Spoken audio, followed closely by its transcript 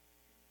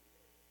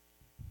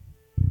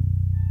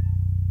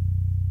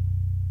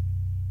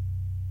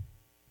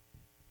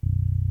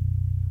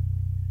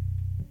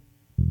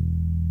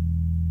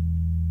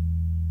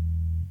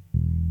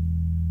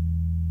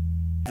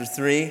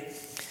3.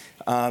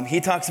 He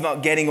talks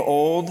about getting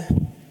old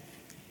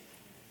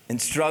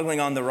and struggling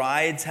on the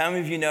rides. How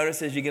many of you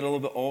notice as you get a little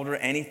bit older,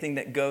 anything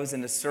that goes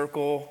in a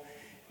circle,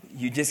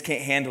 you just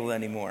can't handle it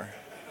anymore?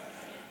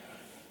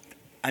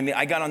 I mean,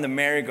 I got on the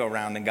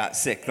merry-go-round and got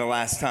sick the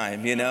last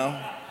time, you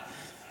know?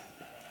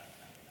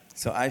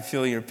 So I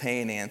feel your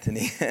pain,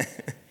 Anthony.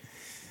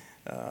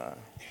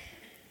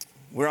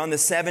 We're on the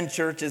 7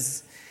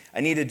 churches.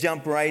 I need to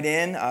jump right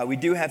in. We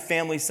do have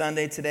Family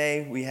Sunday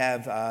today. We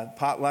have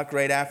potluck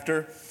right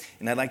after.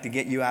 And I'd like to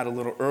get you out a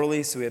little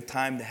early so we have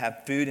time to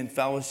have food and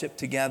fellowship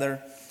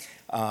together.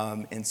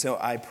 And so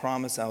I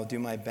promise I'll do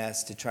my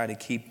best to try to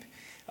keep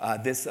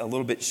this a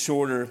little bit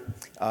shorter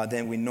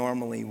than we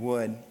normally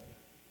would.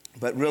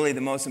 But really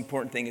the most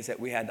important thing is that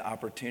we had the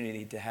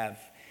opportunity to have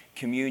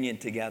communion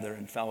together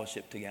and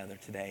fellowship together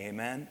today.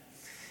 Amen?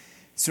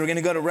 So we're going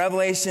to go to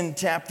Revelation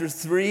chapter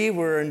 3.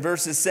 We're in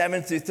verses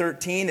 7 through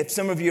 13. If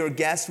some of you are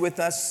guests with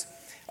us,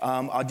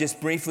 I'll just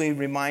briefly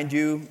remind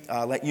you,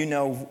 let you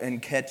know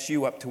and catch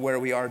you up to where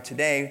we are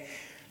today.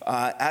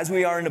 As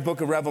we are in the book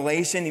of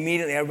Revelation,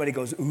 immediately everybody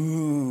goes,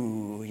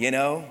 ooh, you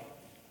know,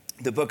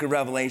 the book of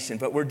Revelation.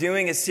 But we're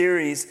doing a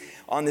series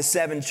on the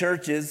 7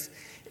 churches.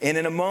 And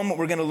in a moment,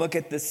 we're going to look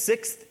at the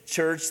 6th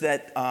church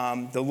that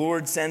the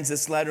Lord sends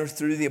this letter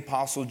through the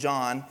Apostle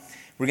John.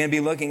 We're going to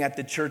be looking at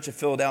the Church of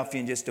Philadelphia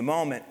in just a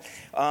moment.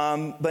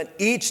 But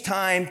each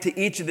time to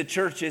each of the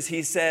churches,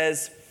 he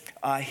says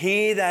to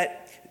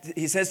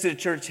the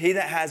church, he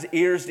that has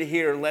ears to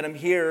hear, let him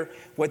hear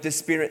what the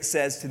Spirit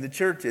says to the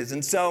churches.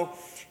 And so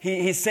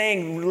he's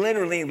saying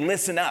literally,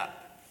 listen up.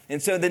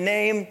 And so the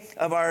name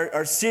of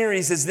our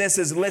series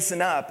is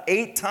Listen Up.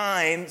 8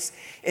 times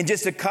in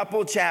just a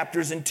couple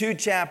chapters, in 2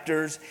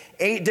 chapters,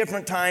 8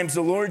 different times,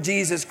 the Lord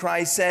Jesus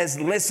Christ says,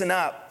 listen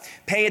up.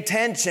 Pay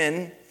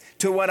attention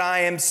to what I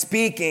am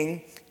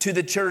speaking to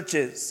the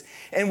churches.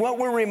 And what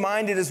we're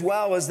reminded as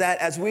well is that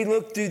as we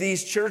look through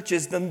these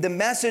churches, the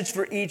message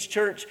for each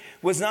church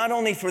was not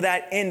only for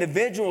that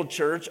individual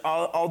church,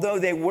 although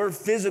they were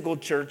physical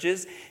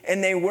churches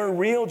and they were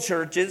real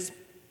churches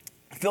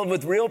filled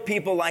with real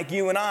people like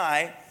you and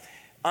I,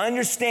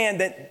 understand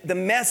that the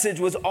message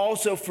was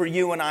also for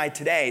you and I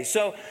today.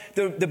 So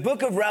the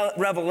book of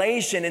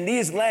Revelation and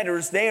these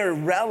letters, they are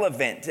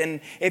relevant. And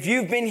if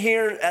you've been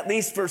here, at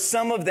least for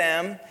some of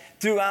them,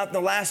 throughout the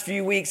last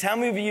few weeks, how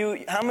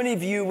many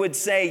of you would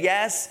say,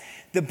 yes,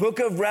 the book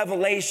of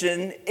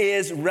Revelation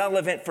is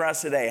relevant for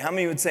us today? How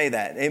many would say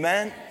that?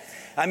 Amen?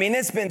 I mean,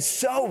 it's been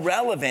so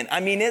relevant.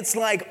 I mean, it's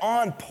like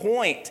on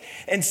point.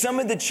 And some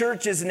of the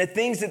churches and the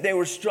things that they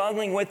were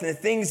struggling with and the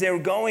things they were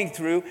going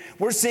through,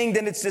 we're seeing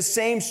that it's the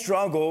same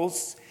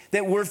struggles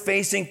that we're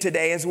facing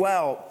today as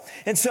well.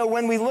 And so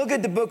when we look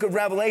at the book of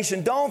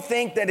Revelation, don't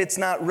think that it's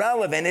not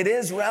relevant. It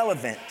is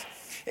relevant.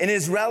 It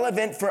is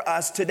relevant for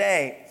us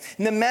today.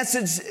 And the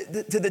message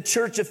to the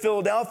Church of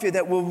Philadelphia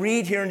that we'll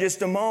read here in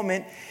just a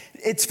moment,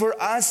 it's for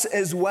us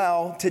as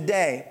well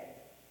today.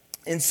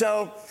 And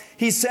so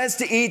he says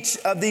to each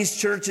of these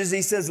churches,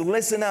 he says,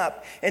 listen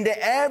up. And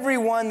to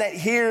everyone that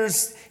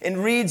hears and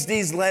reads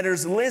these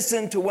letters,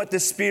 listen to what the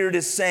Spirit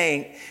is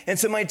saying. And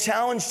so my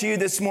challenge to you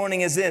this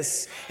morning is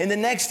this. In the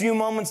next few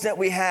moments that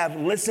we have,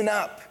 listen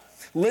up.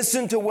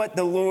 Listen to what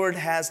the Lord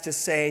has to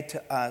say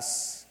to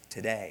us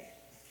today.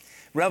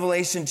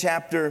 Revelation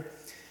chapter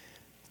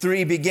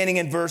 3, beginning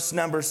in verse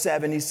number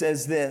 7, he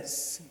says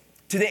this.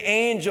 To the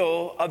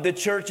angel of the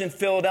church in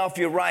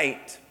Philadelphia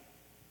write,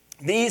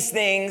 these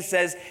things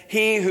says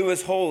he who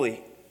is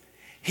holy,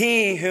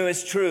 he who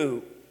is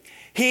true,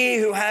 he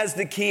who has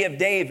the key of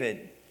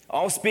David,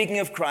 all speaking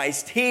of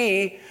Christ,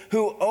 he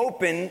who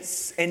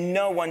opens and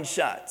no one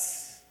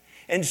shuts,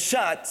 and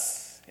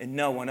shuts and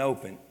no one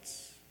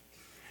opens.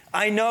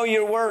 I know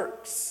your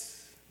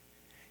works.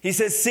 He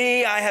says,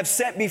 see, I have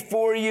set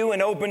before you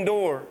an open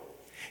door,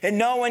 and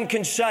no one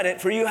can shut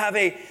it, for you have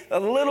a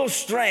little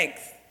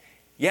strength,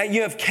 yet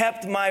you have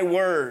kept my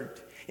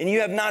word, and you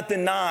have not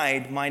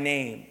denied my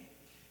name.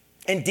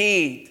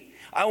 Indeed,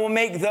 I will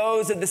make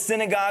those of the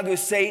synagogue of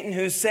Satan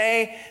who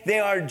say they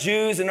are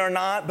Jews and are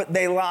not, but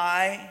they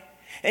lie.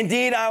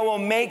 Indeed, I will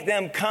make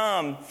them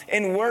come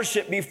and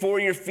worship before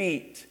your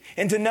feet,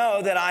 and to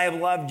know that I have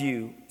loved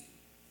you.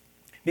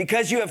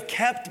 Because you have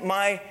kept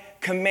my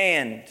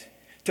command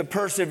to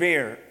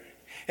persevere.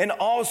 And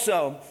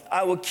also,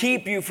 I will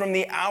keep you from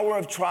the hour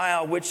of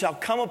trial, which shall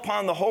come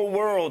upon the whole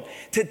world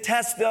to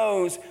test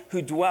those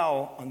who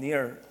dwell on the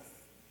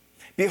earth.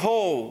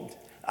 Behold,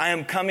 I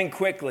am coming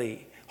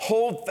quickly.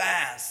 Hold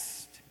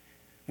fast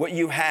what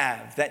you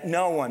have, that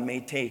no one may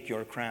take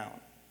your crown.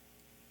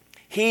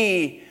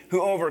 He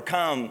who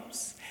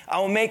overcomes, I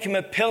will make him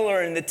a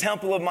pillar in the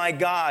temple of my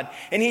God,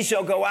 and he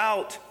shall go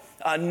out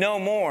no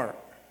more.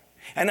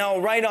 And I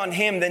will write on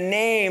him the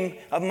name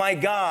of my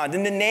God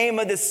and the name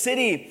of the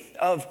city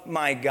of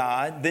my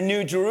God, the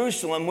New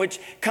Jerusalem, which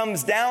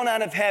comes down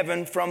out of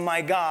heaven from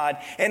my God.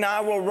 And I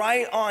will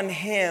write on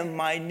him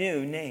my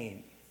new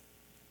name.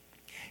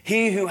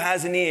 He who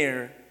has an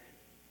ear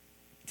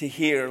to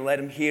hear, let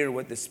him hear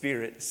what the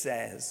Spirit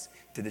says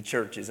to the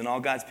churches. And all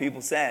God's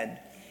people said,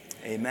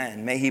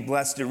 Amen. May he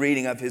bless the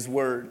reading of his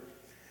word.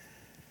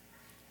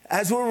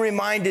 As we're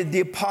reminded,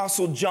 the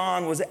Apostle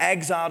John was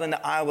exiled in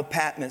the Isle of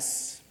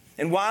Patmos.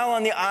 And while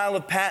on the Isle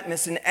of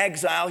Patmos in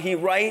exile, he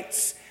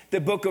writes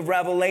the book of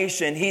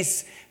Revelation. He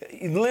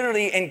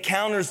literally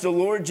encounters the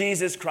Lord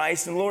Jesus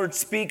Christ, and the Lord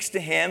speaks to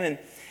him,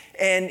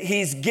 and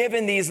he's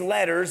given these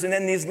letters, and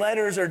then these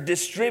letters are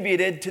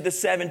distributed to the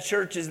 7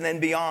 churches and then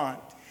beyond.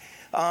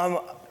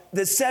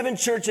 The 7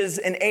 churches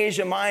in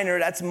Asia Minor,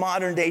 that's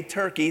modern day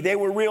Turkey, they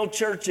were real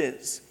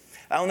churches.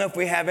 I don't know if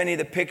we have any of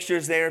the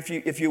pictures there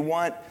if you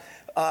want,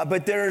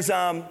 but there's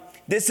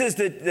this is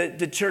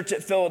the church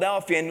at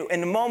Philadelphia, and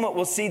in a moment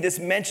we'll see this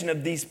mention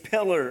of these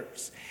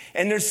pillars.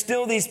 And there's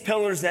still these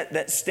pillars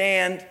that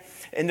stand,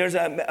 and there's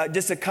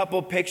just a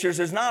couple pictures.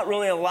 There's not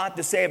really a lot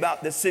to say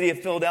about the city of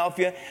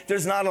Philadelphia.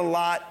 There's not a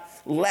lot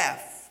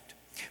left.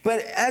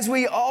 But as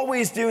we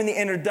always do in the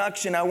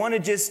introduction, I want to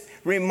just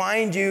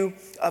remind you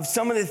of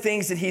some of the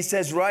things that he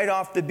says right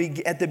off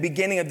at the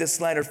beginning of this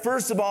letter.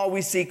 First of all,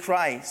 we see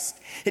Christ.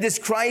 It is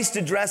Christ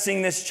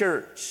addressing this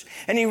church.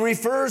 And he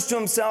refers to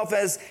himself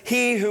as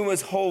he who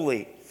is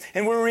holy.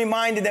 And we're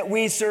reminded that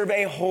we serve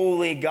a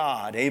holy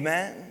God.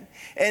 Amen?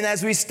 And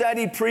as we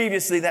studied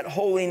previously, that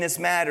holiness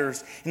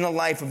matters in the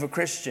life of a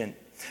Christian.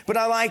 But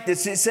I like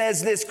this. It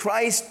says this,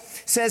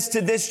 Christ says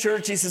to this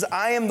church, he says,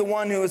 I am the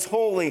one who is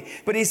holy.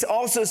 But he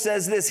also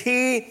says this,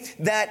 he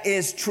that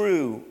is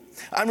true.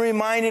 I'm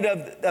reminded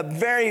of a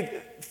very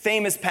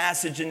famous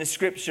passage in the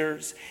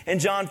scriptures in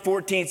John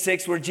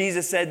 14:6, where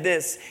Jesus said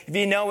this. If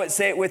you know it,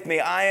 say it with me.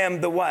 I am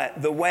the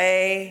what? The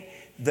way,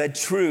 the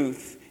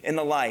truth, and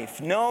the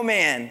life. No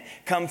man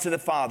comes to the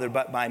Father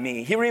but by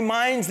me. He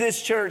reminds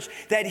this church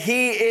that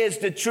he is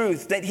the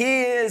truth, that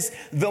he is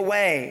the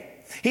way.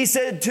 He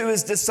said to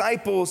his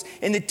disciples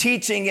in the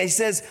teaching, he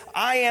says,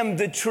 I am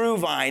the true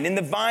vine. And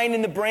the vine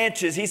and the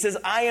branches, he says,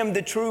 I am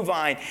the true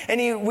vine.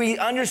 And we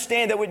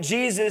understand that what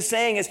Jesus is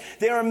saying is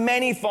there are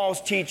many false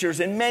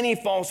teachers and many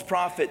false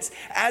prophets.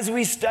 As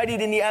we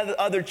studied in the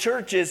other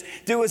churches,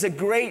 there was a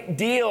great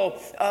deal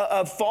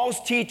of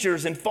false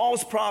teachers and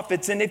false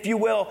prophets and, if you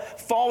will,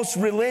 false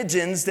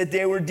religions that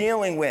they were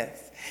dealing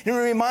with. And it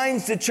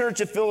reminds the church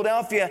of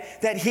Philadelphia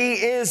that he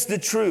is the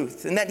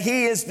truth and that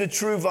he is the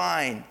true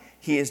vine.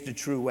 He is the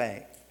true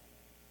way.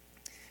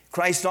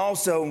 Christ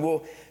also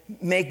will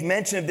make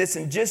mention of this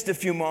in just a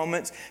few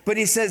moments, but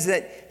he says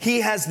that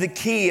he has the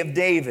key of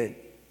David.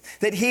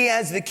 That he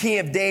has the key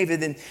of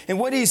David. And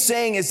what he's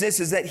saying is this,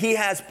 is that he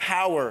has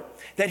power,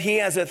 that he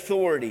has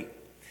authority.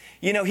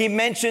 You know, he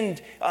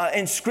mentioned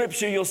in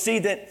Scripture, you'll see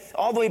that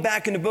all the way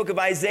back in the book of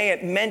Isaiah,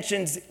 it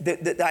mentions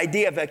the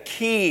idea of a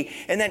key.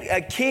 And that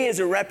a key is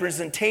a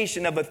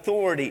representation of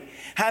authority,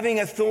 having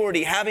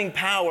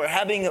power,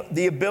 having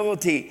the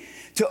ability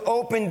to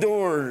open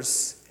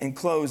doors and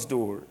close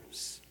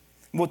doors.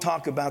 We'll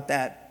talk about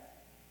that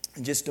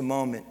in just a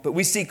moment. But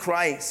we see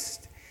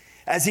Christ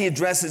as he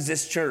addresses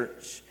this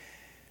church.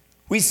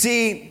 We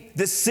see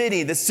the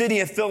city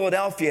of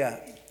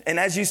Philadelphia. And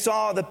as you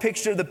saw the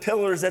picture of the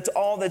pillars, that's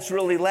all that's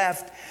really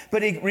left.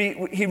 But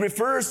he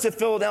refers to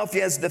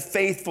Philadelphia as the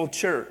faithful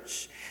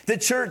church. The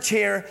church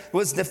here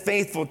was the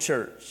faithful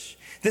church.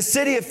 The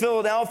city of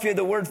Philadelphia,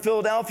 the word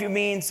Philadelphia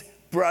means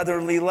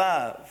brotherly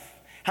love.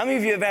 How many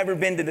of you have ever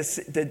been to the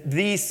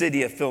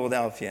city of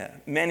Philadelphia?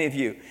 Many of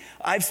you.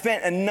 I've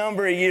spent a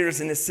number of years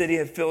in the city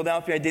of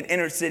Philadelphia. I did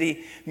inner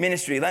city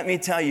ministry. Let me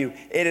tell you,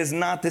 it is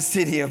not the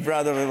city of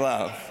brotherly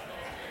love.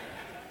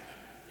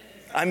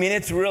 I mean,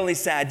 it's really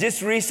sad.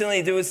 Just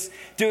recently, there was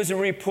a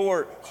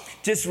report.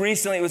 Just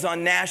recently, it was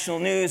on national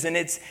news, and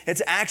it's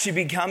actually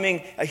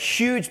becoming a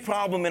huge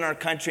problem in our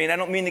country. And I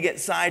don't mean to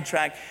get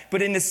sidetracked,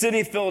 but in the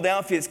city of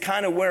Philadelphia, it's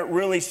kind of where it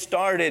really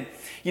started.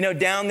 You know,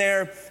 down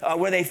there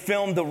where they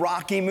filmed the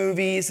Rocky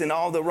movies and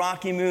all the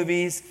Rocky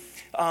movies.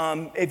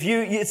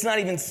 It's not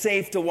even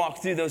safe to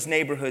walk through those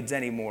neighborhoods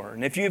anymore.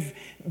 And if you've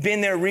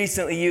been there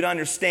recently, you'd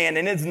understand.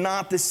 And it's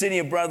not the city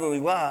of brotherly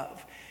love.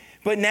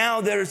 But now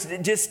there's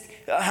just,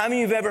 how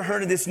many of you have ever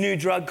heard of this new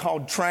drug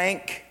called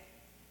Trank?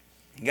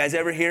 You guys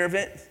ever hear of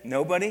it?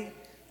 Nobody?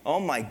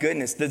 Oh my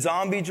goodness, the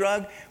zombie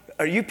drug?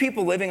 Are you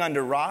people living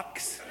under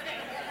rocks?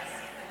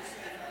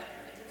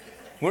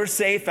 We're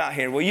safe out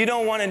here. Well, you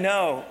don't want to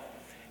know.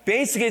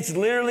 Basically, it's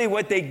literally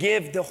what they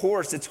give the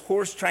horse. It's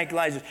horse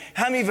tranquilizers.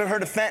 How many of you have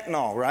heard of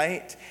fentanyl,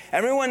 right?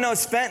 Everyone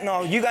knows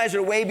fentanyl. You guys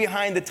are way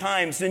behind the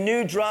times. The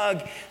new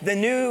drug, the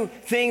new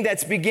thing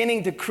that's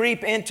beginning to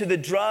creep into the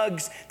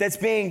drugs, that's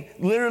being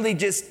literally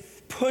just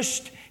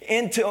pushed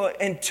into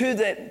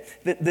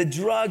the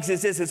drugs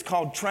is this. It's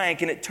called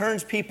Trank, and it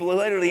turns people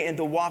literally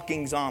into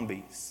walking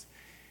zombies.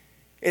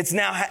 It's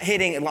now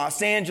hitting in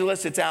Los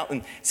Angeles. It's out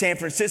in San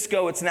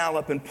Francisco. It's now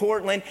up in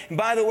Portland. And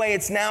by the way,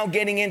 it's now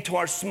getting into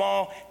our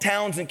small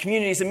towns and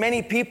communities. And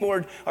many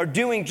people are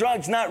doing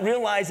drugs, not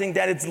realizing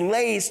that it's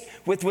laced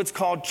with what's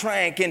called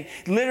Trank. And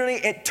literally,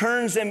 it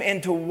turns them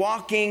into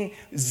walking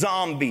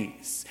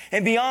zombies.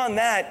 And beyond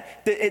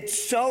that,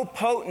 it's so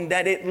potent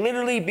that it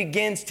literally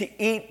begins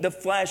to eat the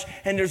flesh.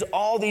 And there's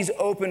all these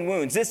open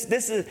wounds. It's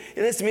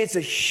a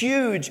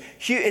huge,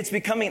 it's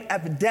becoming an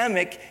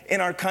epidemic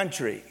in our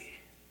country.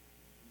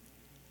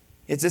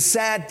 It's a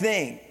sad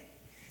thing.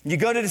 You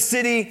go to the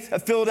city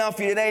of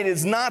Philadelphia today, it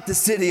is not the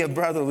city of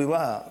brotherly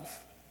love.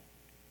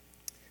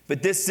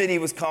 But this city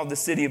was called the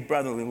city of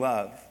brotherly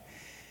love.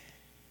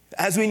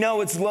 As we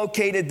know, it's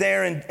located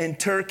there in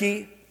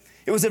Turkey.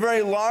 It was a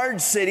very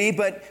large city,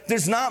 but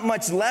there's not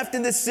much left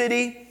in this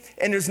city,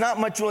 and there's not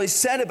much really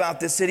said about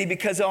this city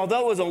because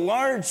although it was a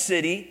large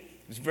city,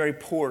 it was a very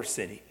poor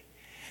city.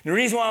 And the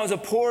reason why it was a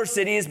poor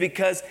city is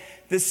because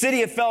the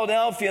city of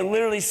Philadelphia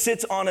literally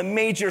sits on a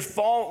major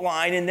fault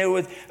line, and there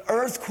was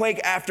earthquake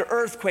after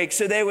earthquake.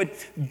 So they would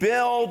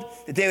build,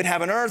 they would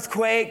have an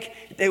earthquake,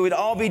 they would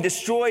all be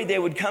destroyed. They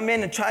would come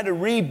in and try to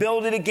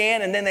rebuild it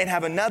again, and then they'd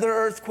have another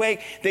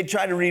earthquake. They'd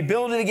try to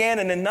rebuild it again,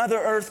 and another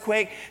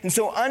earthquake. And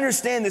so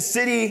understand the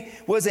city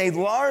was a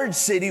large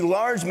city,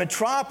 large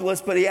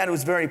metropolis, but yet it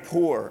was very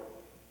poor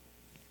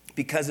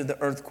because of the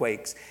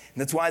earthquakes.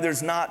 And that's why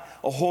there's not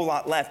a whole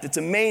lot left. It's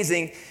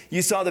amazing.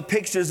 You saw the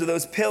pictures of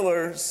those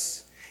pillars.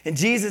 And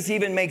Jesus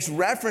even makes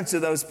reference to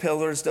those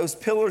pillars. Those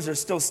pillars are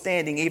still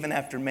standing even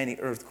after many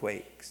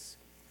earthquakes.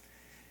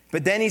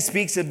 But then he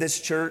speaks of this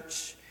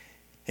church,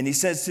 and he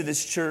says to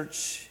this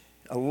church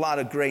a lot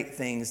of great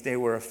things. They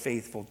were a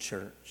faithful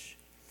church.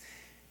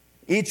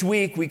 Each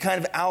week we kind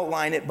of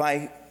outline it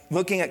by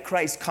looking at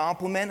Christ's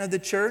compliment of the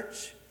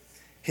church,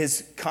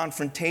 his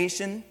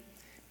confrontation,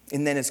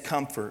 and then his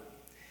comfort.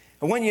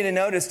 I want you to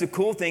notice the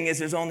cool thing is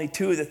there's only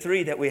 2 of the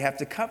 3 that we have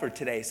to cover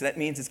today. So that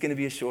means it's going to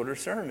be a shorter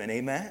sermon.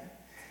 Amen?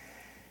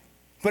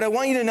 But I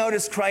want you to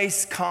notice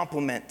Christ's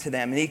compliment to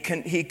them.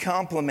 And he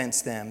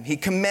compliments them. He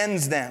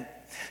commends them.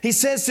 He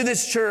says to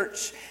this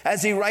church,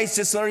 as he writes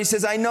this letter, he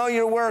says, I know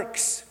your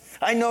works.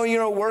 I know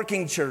you're a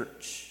working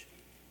church.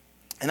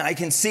 And I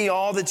can see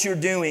all that you're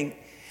doing.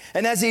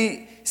 And as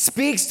he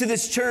speaks to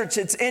this church,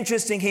 it's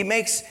interesting. He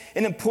makes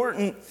an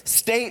important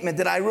statement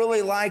that I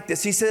really like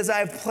this. He says, I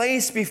have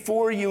placed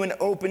before you an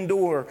open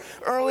door.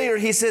 Earlier,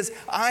 he says,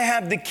 I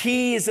have the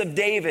keys of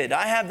David.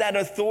 I have that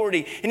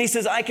authority. And he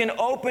says, I can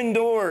open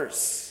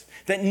doors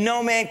that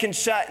no man can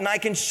shut, and I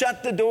can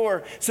shut the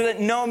door so that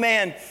no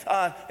man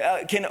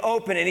can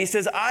open it. He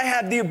says, I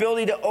have the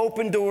ability to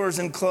open doors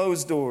and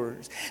close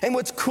doors. And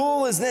what's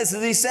cool is this,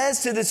 is he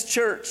says to this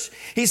church,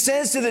 he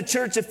says to the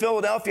church of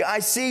Philadelphia, I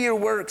see your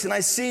works, and I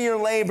see your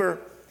labor,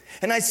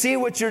 and I see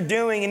what you're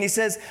doing. And he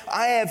says,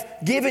 I have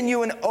given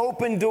you an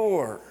open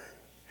door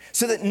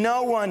so that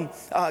no one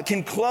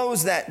can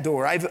close that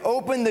door. I've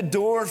opened the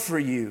door for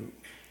you.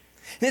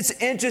 And it's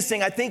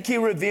interesting. I think he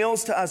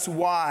reveals to us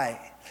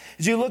why.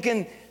 As you look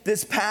in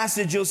this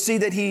passage, you'll see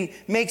that he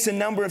makes a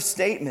number of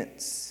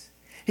statements.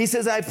 He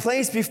says, I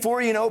placed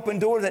before you an open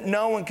door that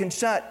no one can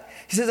shut.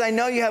 He says, I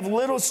know you have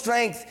little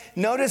strength.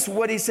 Notice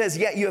what he says,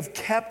 yet you have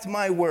kept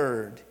my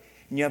word,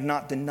 and you have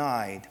not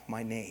denied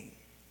my name.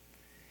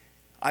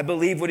 I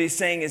believe what he's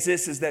saying is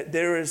this, is that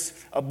there is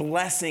a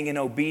blessing in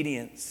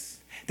obedience.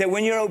 That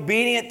when you're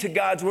obedient to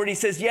God's word, he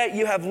says, yet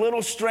you have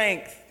little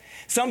strength.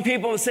 Some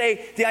people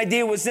say the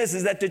idea was this,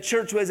 is that the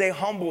church was a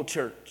humble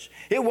church.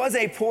 It was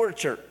a poor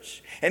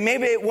church. And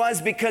maybe it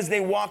was because they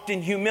walked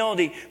in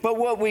humility. But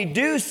what we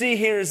do see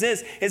here is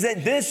this, is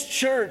that this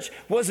church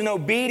was an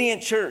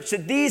obedient church.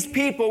 That these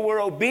people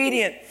were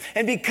obedient.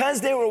 And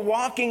because they were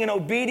walking in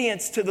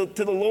obedience to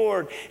the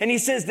Lord, and he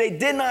says they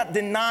did not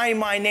deny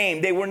my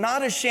name. They were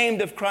not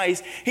ashamed of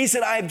Christ. He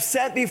said, I have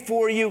set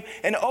before you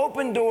an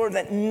open door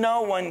that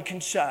no one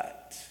can shut.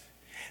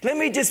 Let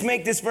me just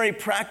make this very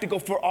practical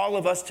for all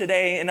of us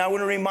today, and I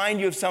want to remind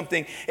you of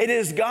something. It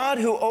is God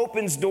who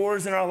opens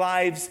doors in our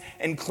lives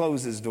and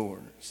closes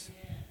doors.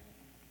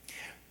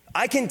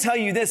 I can tell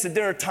you this, that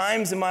there are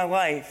times in my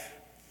life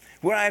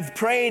where I've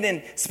prayed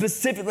and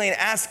specifically and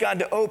asked God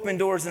to open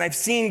doors, and I've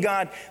seen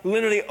God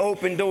literally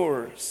open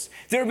doors.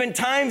 There have been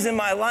times in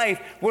my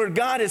life where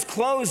God has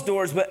closed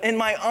doors, but in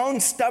my own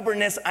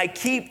stubbornness, I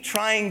keep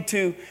trying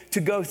to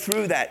go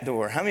through that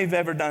door. How many have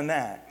ever done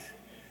that?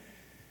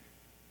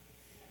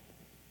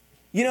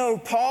 You know,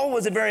 Paul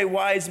was a very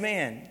wise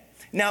man.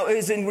 Now, it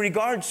was in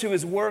regards to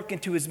his work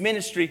and to his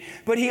ministry,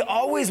 but he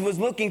always was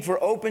looking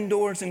for open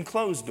doors and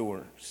closed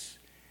doors.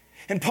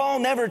 And Paul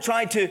never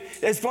tried to,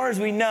 as far as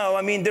we know,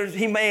 I mean,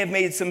 he may have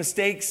made some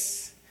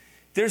mistakes.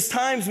 There's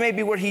times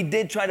maybe where he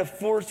did try to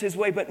force his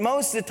way, but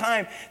most of the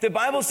time, the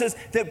Bible says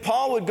that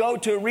Paul would go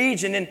to a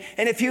region, and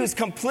if he was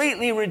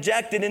completely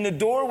rejected and the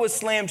door was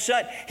slammed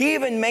shut, he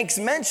even makes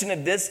mention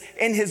of this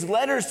in his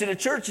letters to the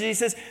churches. He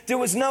says, there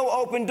was no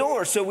open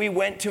door, so we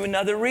went to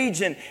another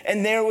region,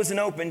 and there was an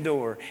open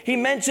door. He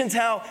mentions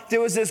how there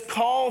was this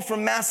call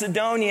from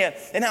Macedonia,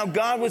 and how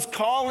God was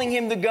calling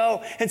him to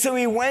go, and so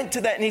he went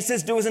to that, and he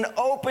says, there was an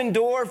open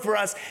door for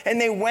us,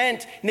 and they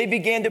went, and they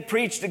began to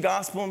preach the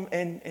gospel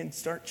and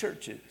start church.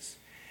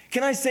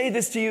 Can I say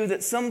this to you,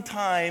 that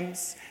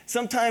sometimes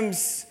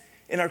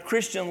in our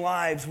Christian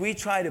lives, we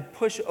try to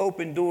push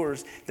open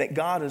doors that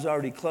God has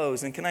already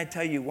closed. And can I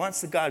tell you,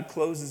 once God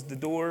closes the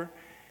door,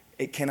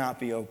 it cannot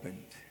be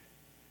opened.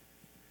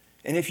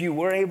 And if you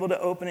were able to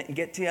open it and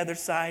get to the other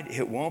side,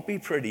 it won't be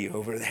pretty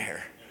over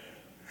there.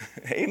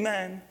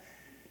 Amen.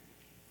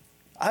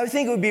 I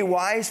think it would be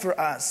wise for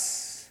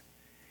us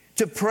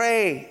to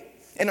pray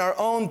in our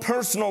own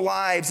personal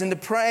lives and to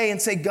pray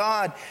and say,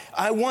 God,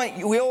 I want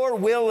your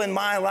will in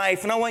my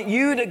life, and I want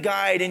you to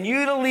guide and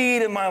you to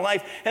lead in my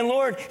life. And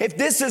Lord, if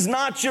this is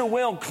not your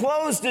will,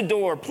 close the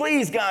door.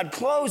 Please, God,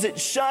 close it,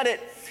 shut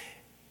it,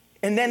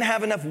 and then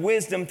have enough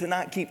wisdom to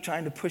not keep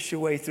trying to push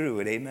your way through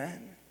it.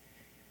 Amen.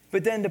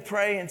 But then to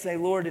pray and say,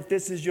 Lord, if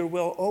this is your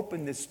will,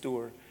 open this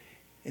door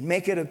and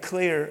make it a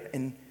clear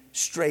and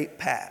straight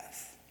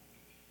path.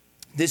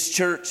 This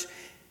church,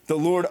 the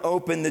Lord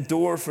opened the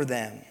door for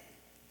them.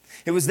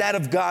 It was that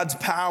of God's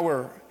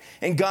power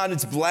and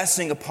God's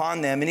blessing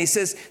upon them. And he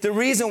says the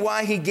reason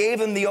why he gave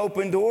them the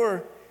open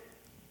door,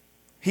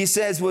 he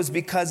says, was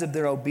because of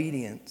their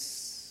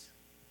obedience.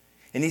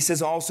 And he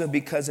says also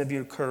because of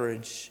your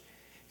courage,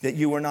 that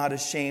you were not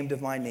ashamed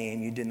of my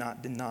name. You did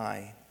not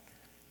deny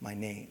my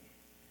name.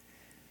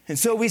 And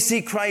so we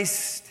see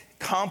Christ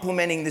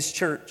complimenting this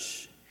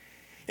church.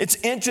 It's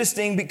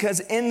interesting because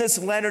in this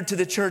letter to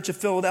the church of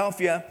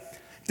Philadelphia,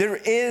 there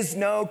is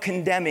no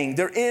condemning.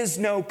 There is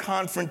no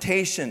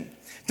confrontation.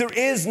 There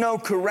is no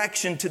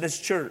correction to this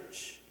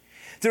church.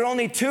 There are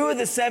only 2 of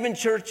the 7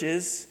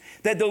 churches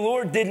that the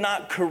Lord did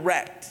not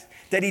correct,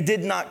 that he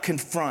did not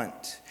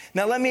confront.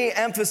 Now let me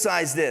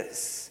emphasize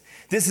this.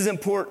 This is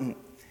important.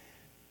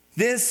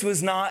 This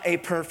was not a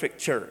perfect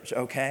church,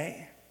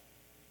 okay?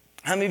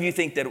 How many of you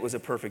think that it was a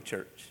perfect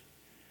church?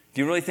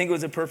 Do you really think it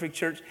was a perfect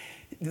church?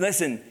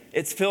 Listen,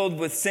 it's filled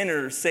with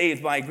sinners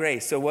saved by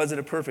grace. So was it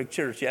a perfect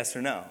church, yes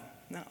or no?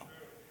 No.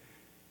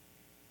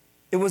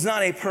 It was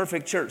not a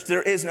perfect church.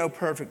 There is no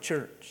perfect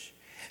church.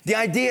 The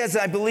idea is,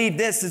 I believe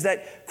this, is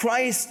that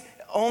Christ,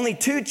 only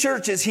 2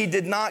 churches he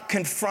did not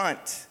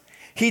confront.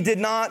 He did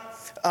not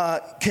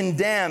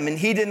condemn, and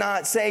he did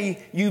not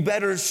say, you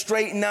better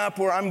straighten up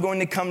or I'm going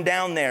to come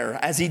down there,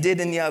 as he did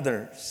in the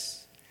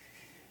others.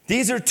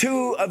 These are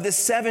 2 of the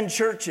 7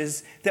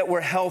 churches that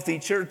were healthy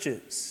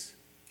churches.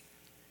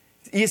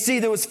 You see,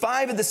 there was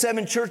 5 of the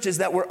 7 churches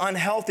that were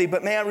unhealthy,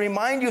 but may I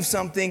remind you of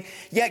something?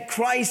 Yet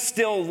Christ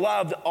still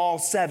loved all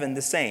 7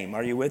 the same.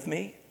 Are you with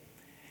me?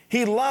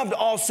 He loved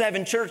all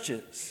 7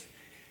 churches.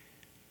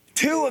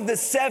 2 of the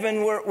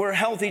 7 were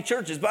healthy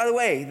churches. By the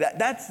way,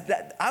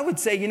 that I would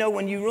say,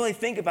 when you really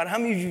think about it, how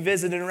many of you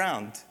visited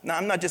around? Now,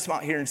 I'm not just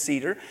about here in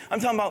Cedar. I'm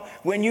talking about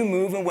when you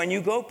move and when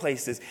you go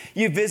places.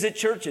 You visit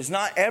churches.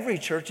 Not every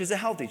church is a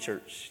healthy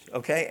church.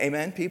 Okay?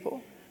 Amen,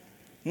 people?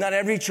 Not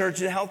every church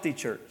is a healthy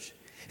church.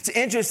 It's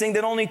interesting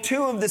that only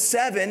 2 of the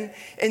 7,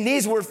 and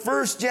these were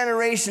first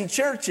generation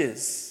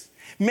churches.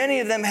 Many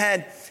of them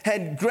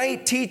had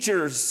great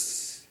teachers.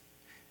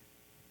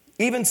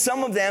 Even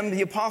some of them,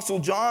 the Apostle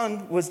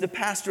John was the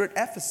pastor at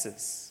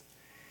Ephesus.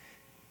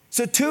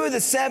 So 2 of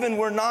the 7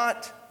 were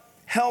not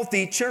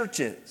healthy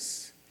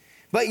churches.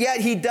 But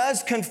yet he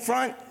does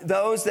confront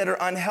those that are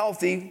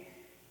unhealthy,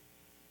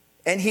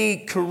 and he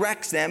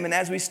corrects them. And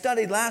as we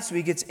studied last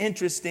week, it's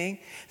interesting.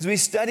 As we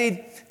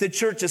studied the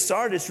church of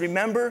Sardis,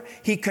 remember,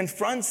 he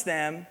confronts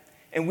them,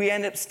 and we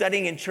end up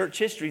studying in church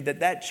history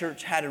that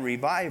church had a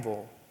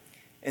revival.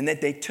 And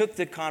that they took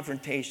the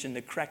confrontation,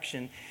 the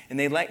correction, and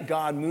they let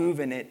God move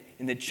in it,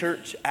 and the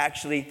church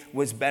actually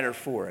was better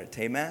for it.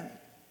 Amen?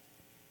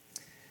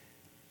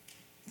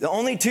 The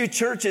only 2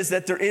 churches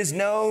that there is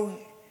no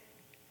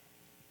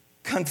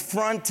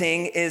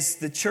confronting is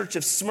the church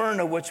of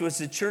Smyrna, which was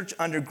the church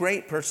under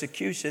great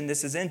persecution.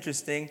 This is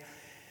interesting.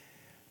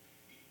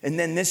 And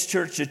then this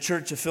church, the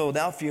church of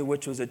Philadelphia,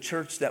 which was a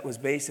church that was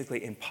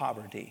basically in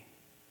poverty.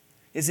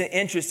 Isn't it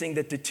interesting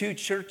that the 2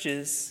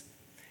 churches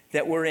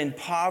that were in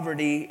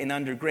poverty and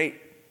under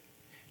great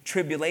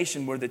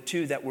tribulation were the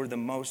 2 that were the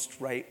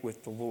most right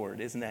with the Lord?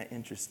 Isn't that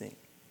interesting?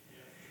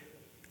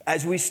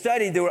 As we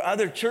studied, there were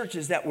other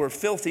churches that were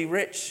filthy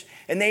rich.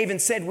 And they even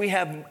said, we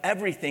have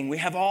everything. We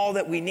have all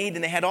that we need.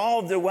 And they had all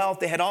of their wealth.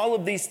 They had all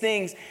of these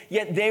things.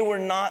 Yet they were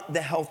not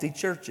the healthy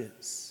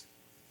churches.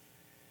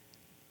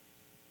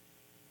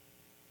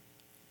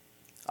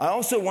 I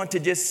also want to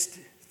just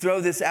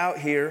throw this out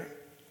here.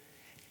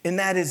 And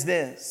that is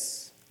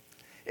this.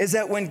 Is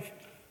that when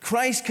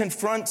Christ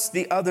confronts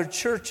the other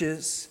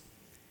churches,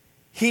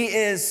 he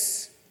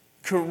is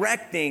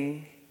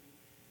correcting,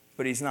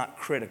 but he's not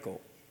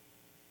critical.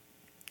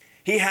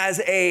 He has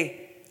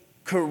a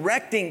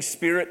correcting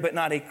spirit, but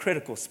not a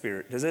critical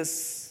spirit.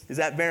 Is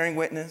that bearing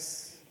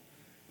witness?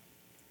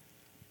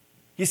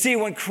 You see,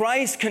 when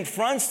Christ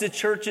confronts the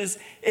churches,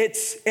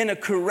 it's in a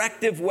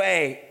corrective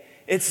way.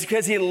 It's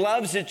because he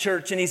loves the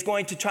church and he's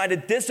going to try to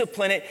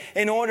discipline it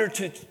in order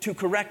to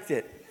correct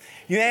it.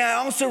 I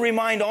also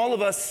remind all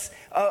of us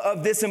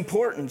of this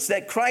importance,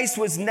 that Christ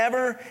was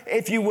never,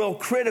 if you will,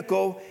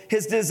 critical.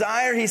 His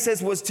desire, he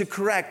says, was to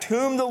correct.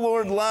 Whom the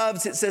Lord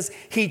loves, it says,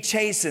 he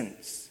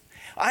chastens.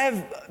 I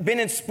have been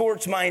in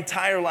sports my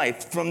entire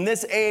life. From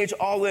this age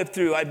all the way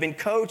through, I've been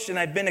coached and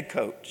I've been a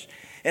coach.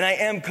 And I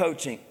am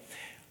coaching.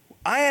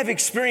 I have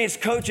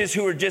experienced coaches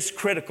who are just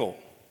critical.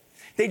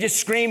 They just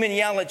scream and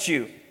yell at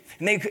you.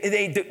 And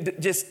they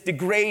just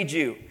degrade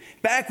you.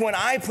 Back when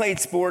I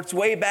played sports,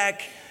 way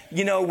back,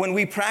 when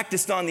we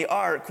practiced on the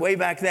ark, way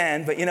back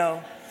then, but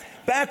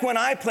back when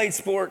I played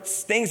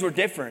sports, things were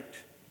different.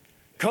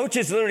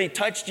 Coaches literally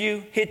touched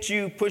you, hit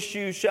you, pushed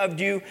you, shoved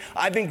you.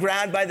 I've been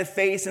grabbed by the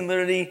face and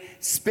literally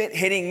spit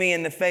hitting me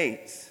in the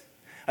face.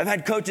 I've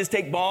had coaches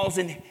take balls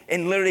and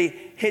literally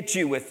hit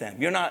you with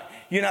them. You're not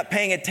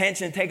paying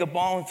attention, take a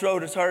ball and throw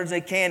it as hard as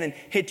they can and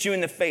hit you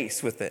in the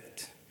face with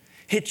it.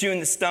 Hit you in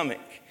the stomach.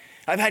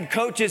 I've had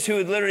coaches who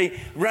would literally,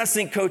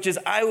 wrestling coaches,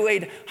 I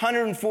weighed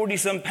 140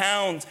 some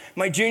pounds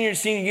my junior and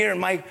senior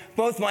year.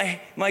 Both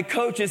my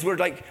coaches were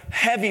like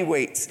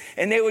heavyweights,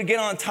 and they would get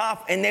on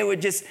top and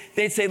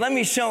they'd say, let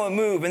me show a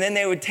move. And then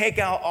they would take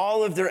out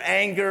all of their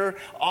anger,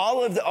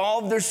 all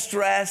of their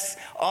stress,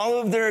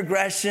 all of their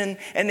aggression,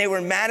 and they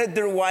were mad at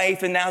their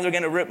wife, and now they're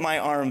going to rip my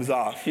arms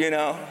off, you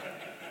know?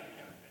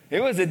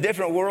 It was a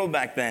different world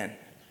back then.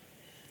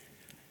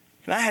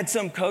 And I had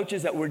some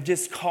coaches that would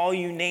just call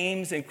you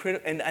names and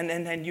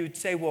then you'd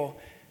say, well,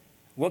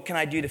 what can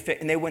I do to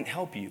fix? And they wouldn't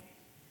help you.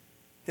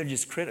 They're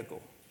just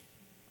critical.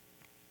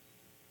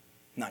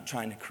 Not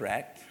trying to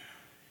correct.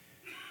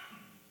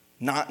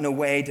 Not in a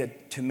way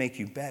to make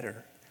you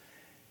better.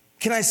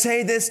 Can I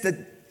say this? That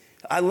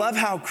I love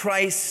how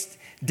Christ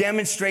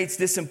demonstrates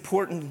this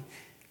important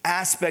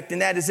aspect,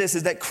 and that is this,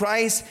 is that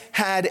Christ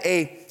had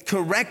a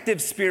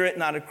corrective spirit,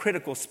 not a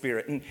critical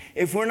spirit. And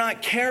if we're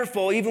not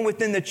careful, even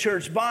within the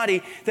church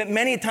body, that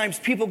many times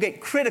people get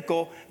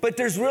critical, but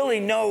there's really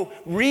no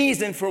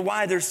reason for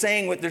why they're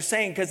saying what they're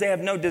saying, because they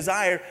have no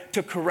desire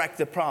to correct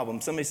the problem.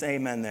 Somebody say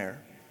amen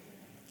there.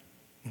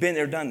 Been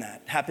there, done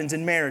that. Happens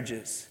in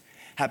marriages,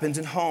 happens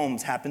in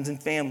homes, happens in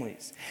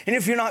families. And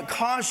if you're not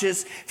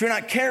cautious, if you're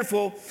not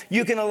careful,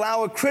 you can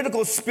allow a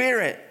critical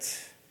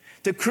spirit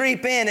to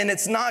creep in, and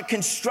it's not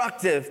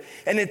constructive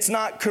and it's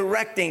not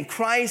correcting.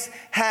 Christ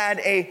had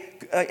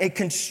a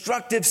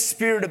constructive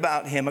spirit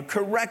about him, a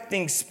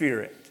correcting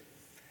spirit.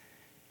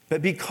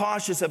 But be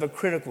cautious of a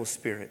critical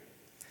spirit.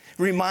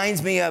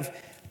 Reminds me of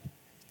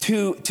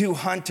two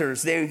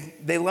hunters.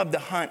 They loved to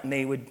hunt, and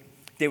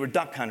they were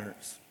duck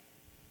hunters.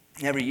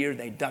 Every year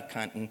they duck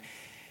hunt. And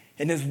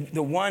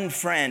the one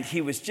friend,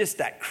 he was just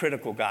that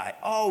critical guy.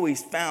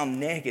 Always found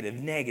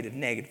negative,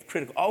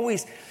 critical.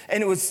 Always,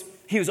 and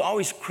he was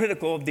always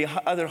critical of the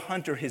other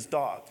hunter, his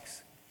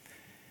dogs.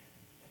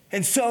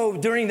 And so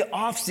during the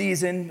off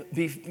season,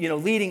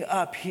 leading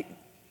up,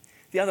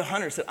 the other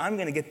hunter said, I'm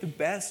going to get the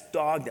best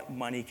dog that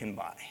money can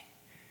buy.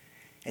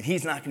 And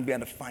he's not going to be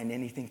able to find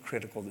anything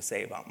critical to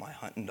say about my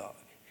hunting dog.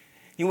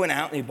 He went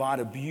out and he bought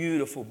a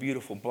beautiful,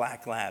 beautiful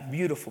black lab.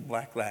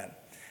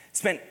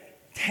 Spent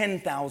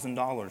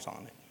 $10,000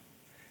 on it.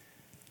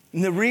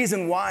 And the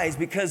reason why is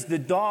because the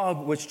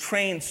dog was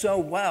trained so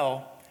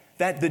well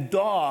that the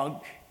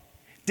dog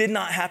did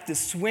not have to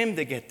swim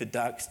to get the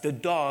ducks. The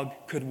dog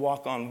could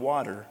walk on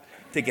water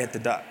to get the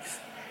ducks.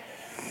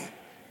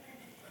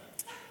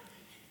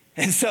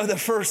 And so the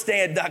first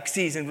day of duck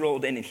season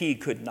rolled in, and he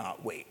could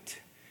not wait.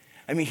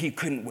 I mean, he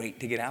couldn't wait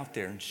to get out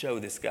there and show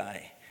this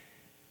guy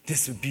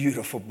this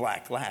beautiful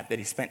black lab that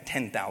he spent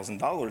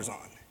 $10,000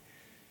 on.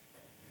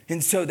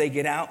 And so they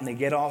get out and they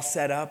get all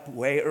set up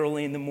way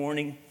early in the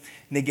morning.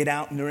 And they get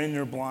out and they're in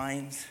their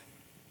blinds.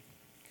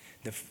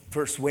 The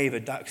first wave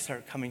of ducks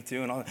start coming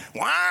through and all that.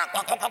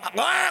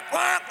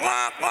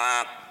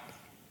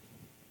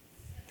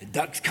 The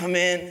ducks come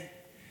in and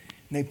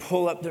they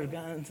pull up their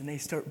guns and they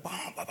start boom,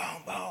 boom,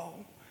 boom,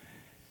 boom.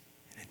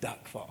 And the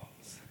duck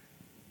falls.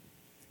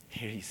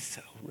 Here he's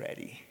so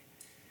ready.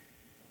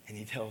 And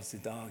he tells the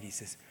dog, he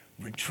says,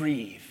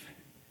 retrieve.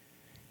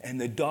 And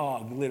the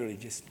dog literally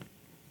just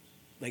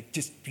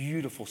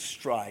beautiful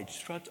strides,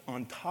 struts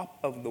on top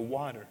of the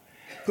water,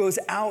 goes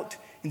out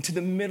into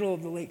the middle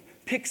of the lake,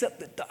 picks up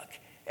the duck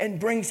and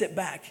brings it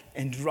back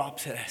and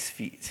drops it at his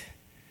feet,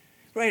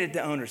 right at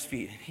the owner's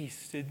feet. And he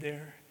stood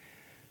there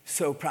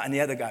so proud. And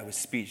the other guy was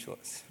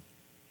speechless.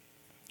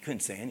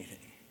 Couldn't say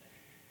anything.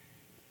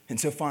 And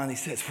so finally he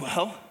says,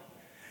 well,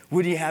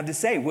 what do you have to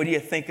say? What do you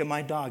think of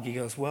my dog? He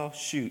goes, well,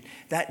 shoot,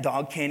 that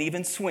dog can't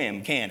even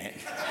swim, can it?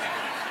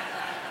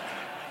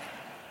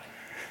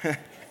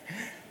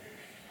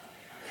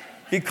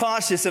 Be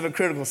cautious of a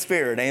critical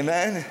spirit,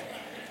 amen?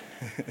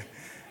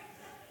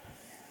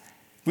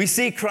 We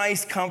see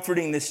Christ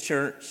comforting this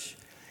church.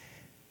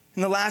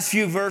 In the last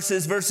few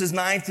verses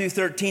 9 through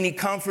 13, he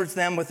comforts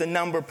them with a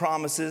number of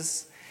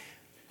promises.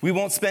 We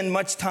won't spend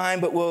much time,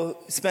 but we'll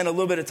spend a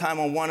little bit of time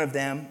on one of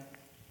them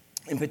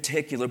in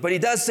particular. But he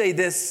does say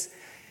this.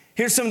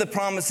 Here's some of the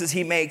promises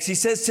he makes. He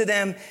says to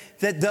them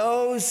that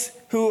those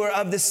who are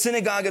of the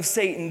synagogue of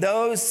Satan,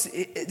 those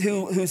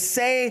who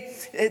say,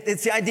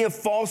 it's the idea of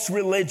false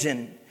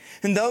religion,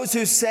 and those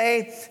who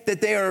say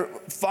that they are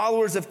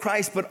followers of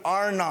Christ but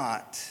are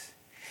not.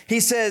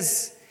 He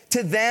says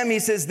to them,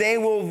 they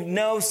will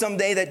know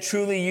someday that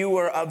truly you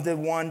are of the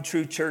one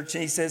true church.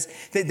 And he says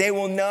that they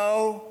will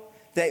know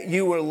that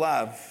you were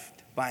loved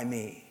by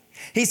me.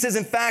 He says,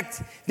 in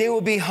fact, they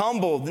will be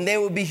humbled and they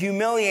will be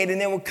humiliated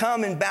and they will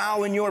come and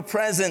bow in your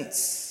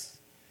presence.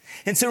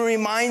 And so he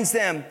reminds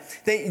them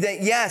that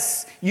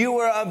yes, you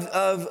are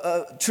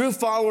of true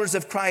followers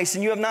of Christ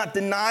and you have not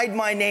denied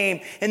my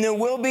name. And there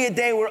will be a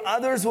day where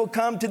others will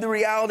come to the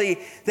reality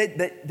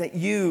that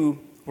you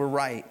were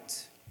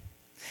right.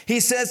 He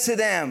says to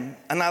them,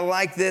 and I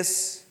like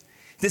this.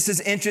 This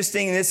is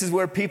interesting. This is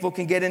where people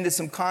can get into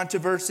some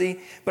controversy,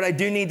 but I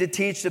do need to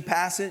teach the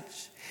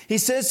passage. He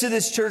says to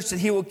this church that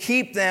he will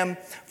keep them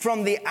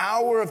from the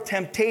hour of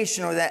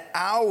temptation, or that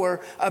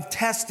hour of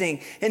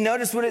testing. And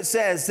notice what it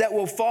says, that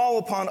will fall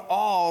upon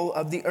all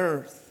of the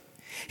earth.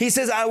 He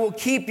says, I will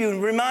keep you.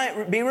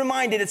 Be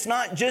reminded, it's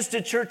not just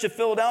a church of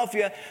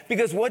Philadelphia,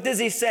 because what does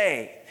he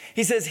say?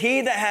 He says,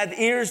 he that hath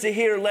ears to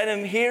hear, let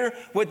him hear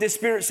what the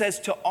Spirit says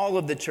to all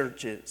of the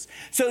churches.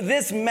 So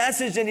this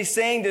message that he's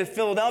saying to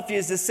Philadelphia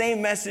is the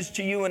same message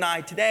to you and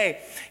I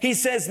today. He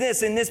says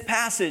this in this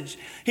passage.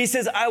 He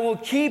says, I will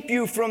keep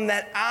you from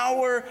that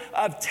hour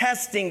of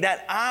testing,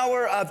 that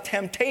hour of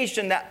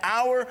temptation, that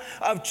hour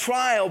of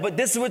trial. But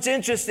this is what's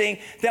interesting,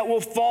 that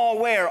will fall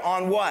where?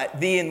 On what?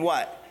 The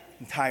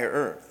entire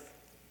earth.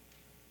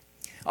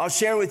 I'll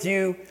share with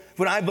you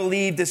what I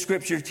believe the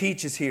Scripture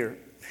teaches here.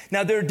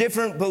 Now, there are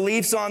different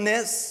beliefs on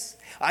this.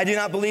 I do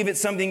not believe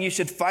it's something you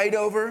should fight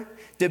over,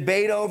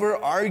 debate over,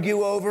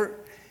 argue over.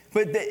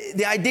 But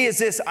the idea is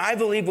this. I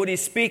believe what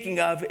he's speaking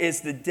of is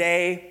the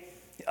day,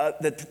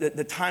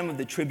 the time of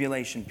the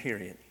tribulation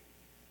period.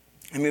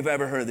 How many of you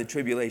have ever heard of the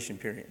tribulation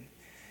period?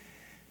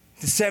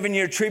 The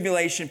 7-year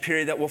tribulation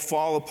period that will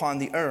fall upon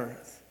the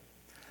earth.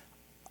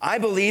 I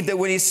believe that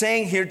what he's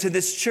saying here to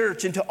this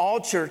church and to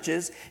all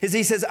churches is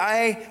he says,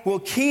 I will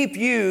keep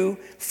you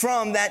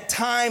from that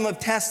time of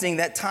testing,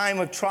 that time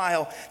of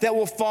trial that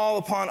will fall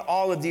upon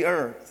all of the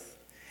earth.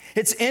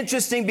 It's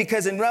interesting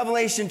because in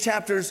Revelation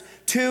chapters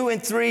 2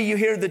 and 3, you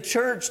hear the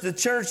church.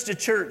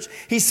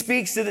 He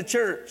speaks to the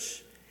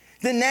church.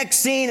 The next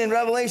scene in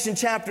Revelation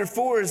chapter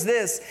 4 is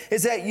this,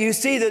 is that you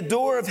see the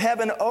door of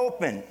heaven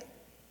open.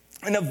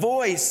 And a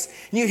voice,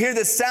 and you hear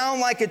the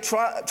sound like a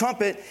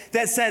trumpet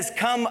that says,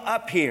 come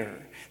up here.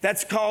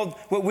 That's called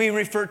what we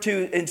refer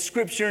to in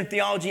Scripture and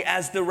theology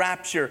as the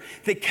rapture,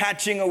 the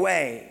catching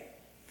away.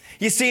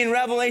 You see in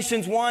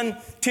Revelations 1,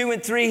 2,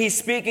 and 3, he's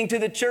speaking to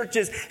the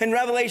churches. In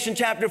Revelation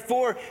chapter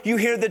 4, you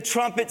hear the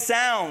trumpet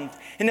sound.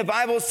 And the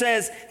Bible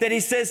says that he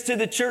says to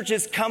the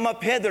churches, come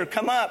up hither,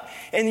 come up.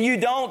 And you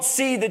don't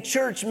see the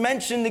church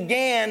mentioned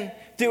again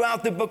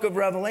throughout the book of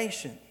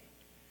Revelation.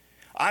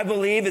 I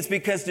believe it's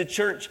because the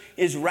church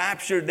is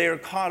raptured. They are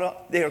caught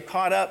up.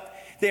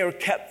 They are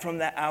kept from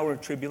that hour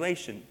of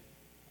tribulation.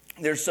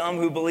 There's some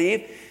who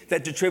believe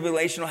that the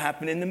tribulation will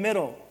happen in the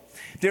middle.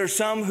 There are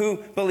some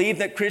who believe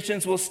that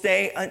Christians will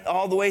stay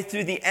all the way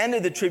through the end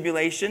of the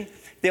tribulation.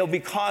 They'll be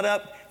caught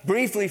up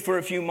briefly for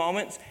a few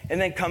moments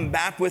and then come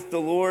back with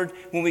the Lord.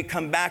 When we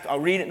come back, I'll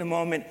read it in a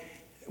moment.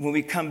 When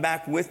we come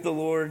back with the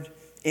Lord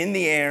in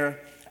the air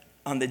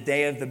on the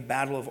day of the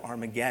battle of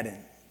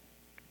Armageddon.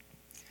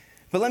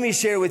 But let me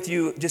share with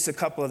you just a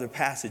couple other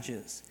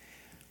passages.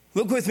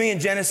 Look with me in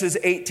Genesis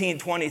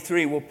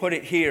 18:23. We'll put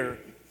it here.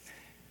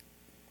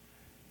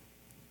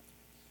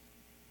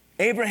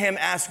 Abraham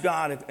asked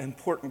God an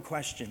important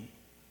question.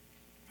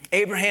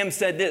 Abraham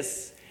said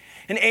this,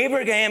 and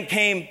Abraham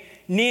came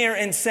near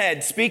and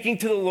said, speaking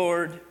to the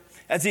Lord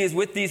as he is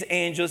with these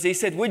angels, he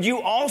said, would you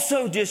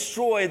also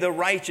destroy the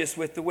righteous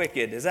with the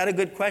wicked? Is that a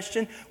good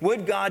question?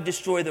 Would God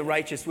destroy the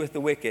righteous with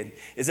the wicked?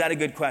 Is that a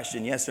good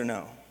question? Yes or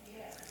no?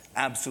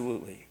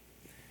 Absolutely.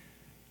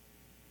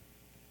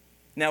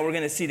 Now we're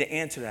going to see the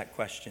answer to that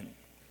question.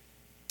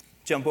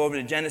 Jump over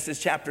to Genesis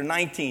chapter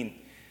 19.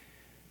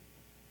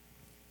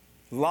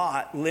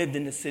 Lot lived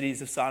in the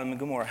cities of Sodom and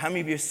Gomorrah. How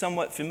many of you are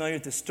somewhat familiar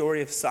with the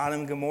story of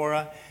Sodom and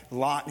Gomorrah?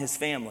 Lot and his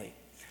family.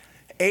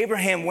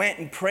 Abraham went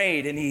and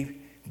prayed and he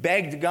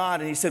begged God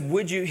and he said,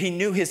 he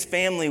knew his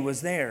family was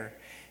there.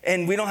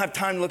 And we don't have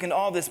time to look into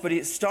all this, but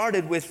it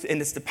started with,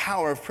 and it's the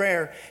power of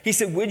prayer. He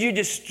said, would you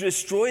just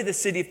destroy the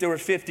city if there were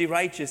 50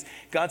 righteous?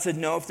 God said,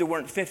 no, if there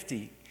weren't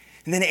 50.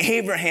 And then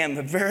Abraham,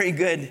 a very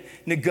good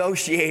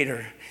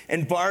negotiator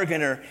and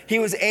bargainer, he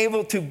was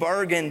able to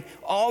bargain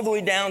all the way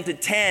down to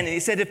 10. And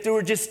he said, if there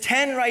were just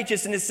 10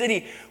 righteous in the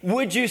city,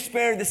 would you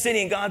spare the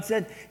city? And God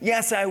said,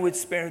 yes, I would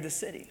spare the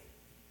city.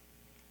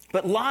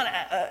 But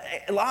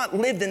Lot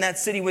lived in that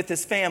city with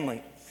his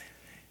family.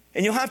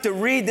 And you'll have to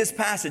read this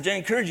passage. I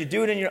encourage you,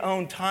 do it in your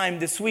own time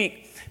this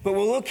week. But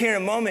we'll look here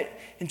in a moment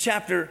in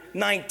chapter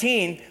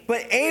 19.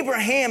 But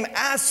Abraham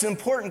asks an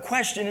important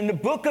question. In the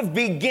book of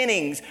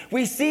beginnings,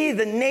 we see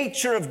the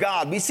nature of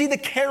God. We see the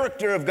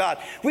character of God.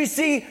 We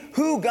see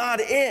who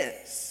God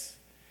is.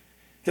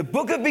 The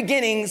book of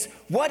beginnings,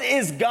 what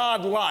is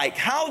God like?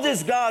 How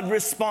does God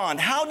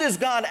respond? How does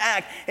God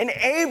act? And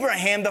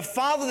Abraham, the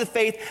father of the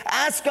faith,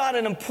 asked God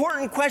an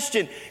important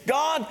question.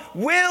 God,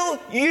 will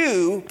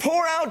you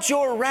pour out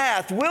your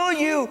wrath? Will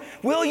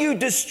you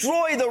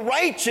destroy the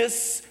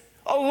righteous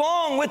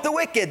along with the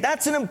wicked?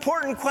 That's an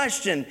important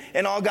question.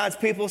 And all God's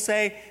people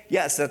say,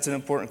 yes, that's an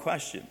important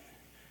question.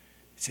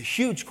 It's a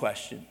huge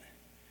question.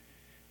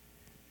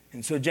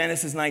 And so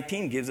Genesis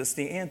 19 gives us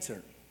the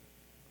answer.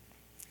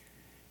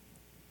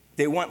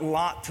 They want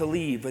Lot to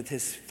leave with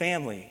his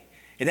family.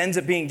 It ends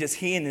up being just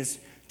he and his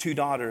 2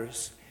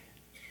 daughters.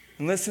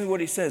 And listen to what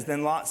he says.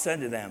 Then Lot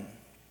said to them,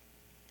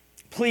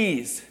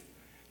 please,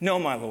 no,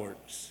 my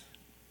lords.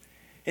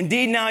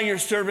 Indeed, now your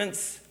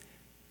servants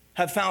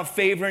have found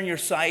favor in your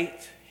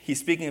sight. He's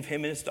speaking of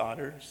him and his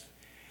daughters.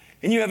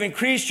 And you have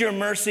increased your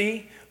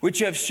mercy, which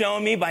you have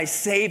shown me by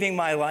saving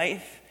my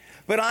life.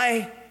 But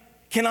I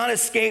cannot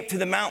escape to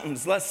the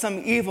mountains, lest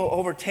some evil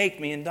overtake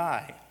me and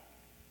die.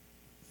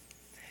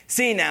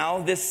 See now,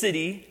 this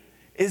city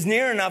is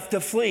near enough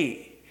to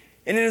flee,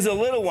 and it is a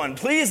little one.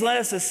 Please let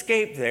us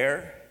escape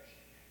there.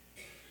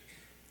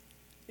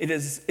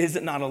 Is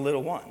it not a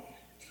little one?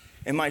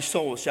 And my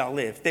soul shall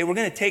live. They were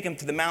going to take him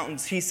to the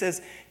mountains. He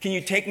says, can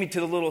you take me to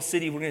the little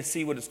city? We're going to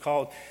see what it's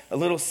called, a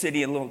little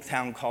city, a little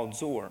town called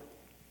Zoar.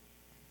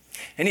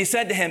 And he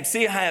said to him,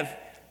 see, I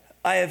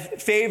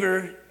have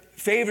favored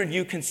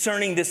you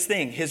concerning this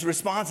thing. His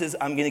response is,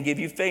 I'm going to give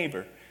you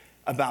favor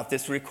about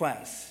this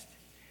request.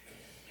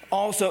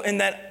 Also, in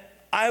that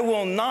I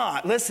will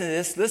not, listen to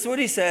this, listen to what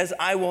he says,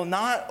 I will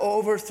not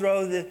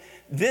overthrow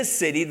this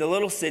city, the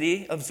little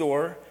city of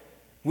Zoar,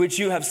 which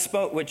you have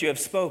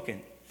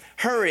spoken.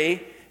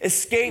 Hurry,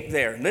 escape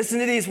there. Listen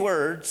to these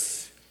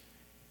words,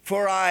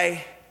 for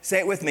I, say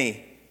it with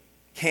me,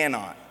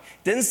 cannot.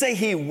 It doesn't say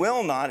he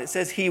will not, it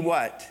says he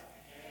what?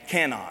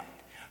 Cannot.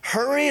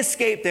 Hurry,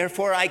 escape there,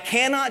 for I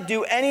cannot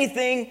do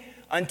anything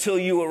until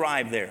you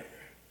arrive there.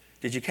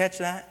 Did you catch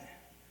that?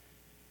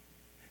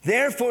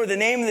 Therefore, the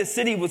name of the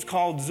city was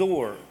called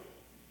Zoar.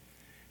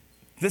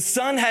 The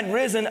sun had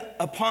risen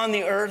upon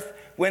the earth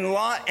when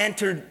Lot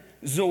entered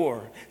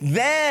Zoar.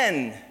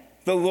 Then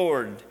the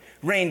Lord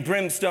rained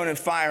brimstone and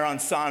fire on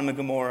Sodom and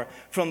Gomorrah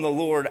from the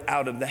Lord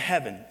out of the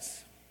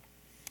heavens.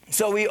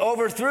 So he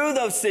overthrew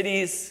those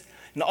cities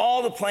and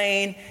all the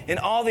plain and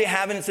all the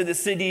inhabitants of the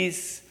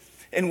cities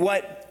and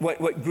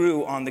what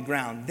grew on the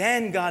ground.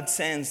 Then God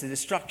sends the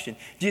destruction.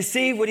 Do you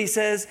see what he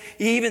says?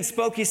 He even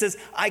spoke, he says,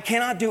 I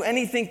cannot do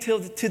anything to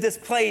this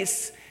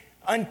place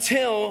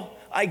until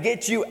I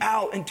get you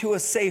out into a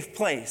safe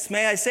place.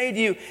 May I say to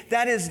you,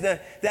 that is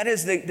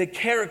the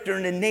character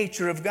and the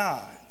nature of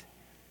God.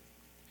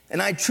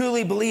 And I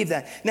truly believe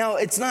that. Now,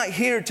 it's not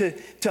here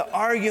to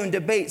argue and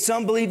debate.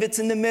 Some believe it's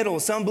in the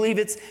middle. Some believe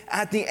it's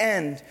at the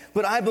end.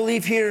 But I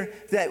believe here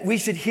that we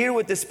should hear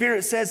what the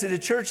Spirit says to the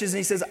churches. And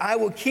he says, I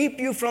will keep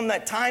you from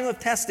that time of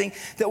testing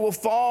that will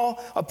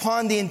fall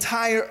upon the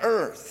entire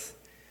earth.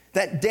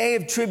 That day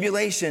of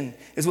tribulation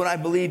is what I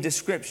believe the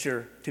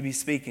Scripture to be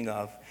speaking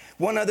of.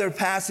 One other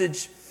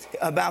passage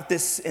about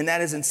this, and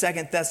that is in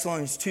 2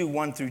 Thessalonians 2,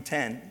 1 through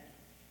 10.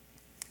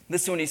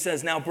 This one he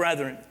says, now,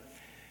 brethren,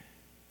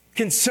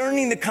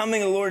 concerning the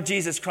coming of the Lord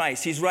Jesus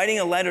Christ, he's writing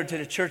a letter to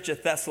the church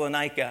of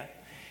Thessalonica.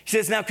 He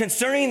says, now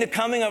concerning the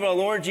coming of our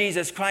Lord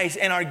Jesus Christ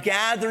and our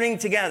gathering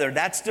together,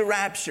 that's the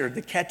rapture,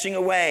 the catching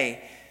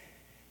away.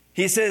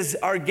 He says,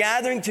 our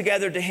gathering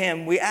together to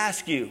him, we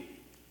ask you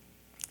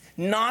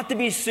not to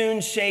be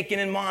soon shaken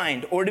in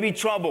mind or to be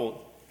troubled,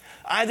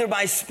 either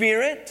by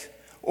spirit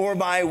or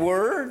by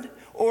word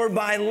or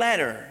by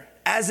letter,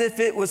 as if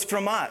it was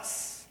from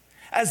us.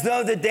 As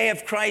though the day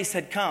of Christ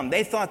had come.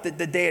 They thought that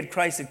the day of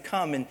Christ had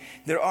come and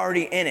they're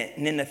already in it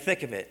and in the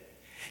thick of it.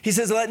 He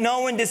says, let no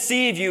one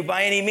deceive you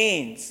by any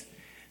means.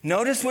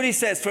 Notice what he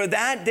says, for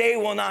that day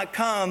will not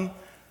come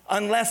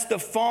unless the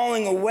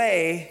falling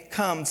away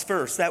comes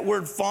first. That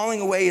word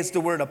falling away is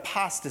the word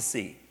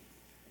apostasy,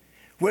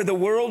 where the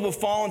world will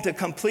fall into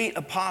complete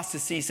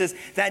apostasy. He says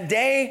that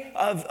day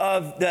of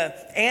the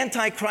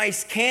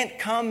Antichrist can't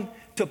come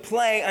to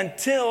play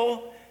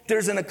until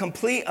there's a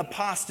complete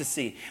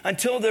apostasy,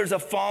 until there's a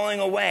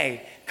falling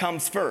away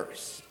comes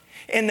first.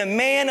 And the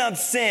man of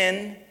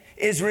sin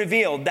is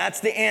revealed. That's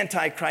the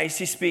Antichrist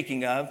he's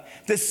speaking of,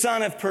 the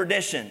son of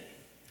perdition,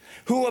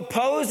 who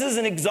opposes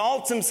and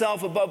exalts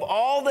himself above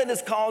all that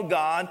is called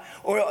God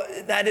or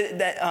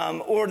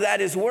that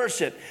is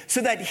worship,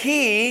 so that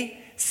he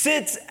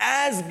sits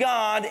as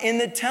God in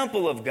the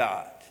temple of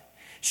God,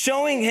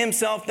 showing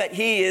himself that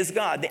he is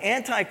God. The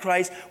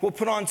Antichrist will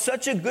put on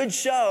such a good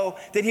show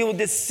that he will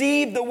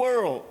deceive the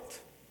world.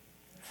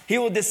 He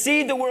will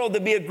deceive the world.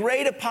 There'll be a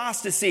great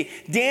apostasy.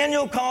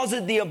 Daniel calls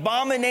it the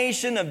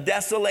abomination of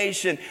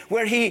desolation,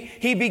 where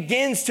he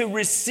begins to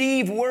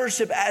receive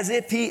worship as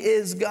if he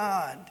is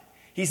God.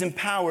 He's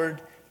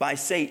empowered by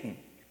Satan.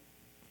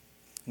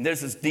 And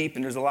there's this deep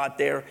and there's a lot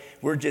there.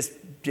 We're just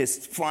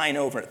flying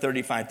over at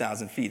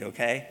 35,000 feet,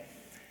 okay?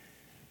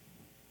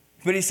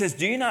 But he says,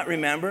 do you not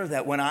remember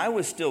that when I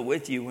was still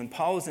with you, when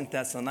Paul was in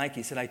Thessalonica,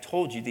 he said, I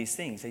told you these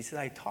things. He said,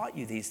 I taught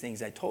you these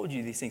things. I told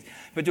you these things.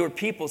 But there were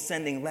people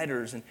sending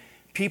letters and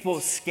people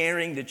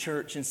scaring the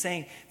church and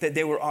saying that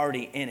they were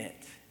already in it.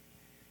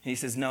 And he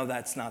says, no,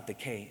 that's not the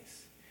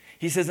case.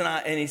 He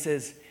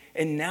says,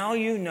 and now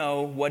you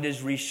know what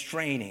is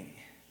restraining.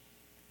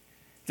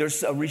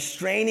 There's a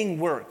restraining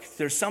work.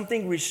 There's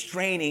something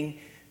restraining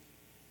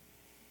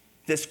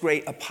this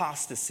great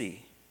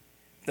apostasy.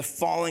 The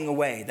falling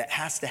away that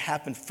has to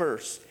happen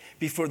first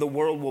before the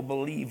world will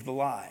believe the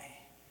lie.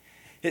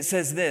 It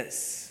says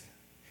this,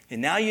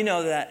 and now you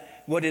know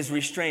that what is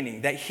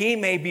restraining, that he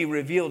may be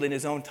revealed in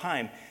his own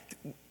time.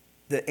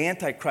 The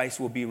Antichrist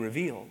will be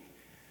revealed.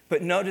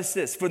 But notice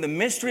this, for the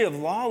mystery of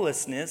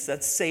lawlessness,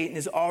 that's Satan,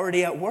 is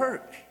already at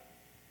work.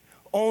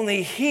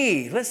 Only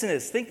he, listen to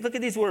this, look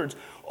at these words.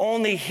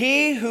 Only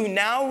he who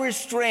now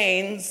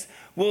restrains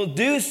will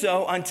do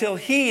so until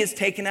he is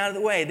taken out of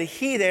the way. The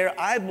he there,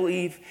 I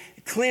believe,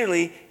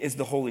 clearly is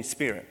the Holy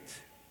Spirit.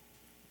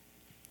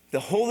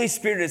 The Holy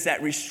Spirit is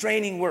that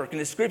restraining work.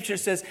 And the scripture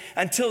says,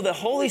 until the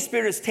Holy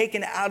Spirit is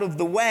taken out of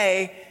the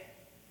way,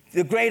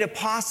 the great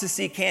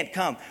apostasy can't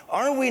come.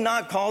 Aren't we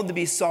not called to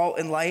be salt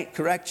and light,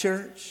 correct,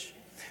 church?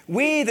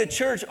 We, the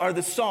church, are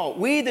the salt.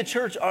 We, the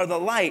church, are the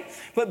light.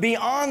 But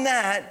beyond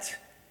that,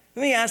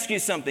 let me ask you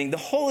something. The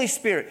Holy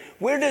Spirit,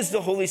 where does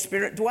the Holy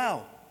Spirit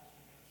dwell?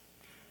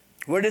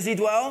 Where does he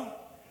dwell?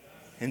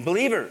 In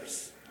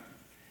believers.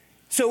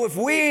 So if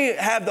we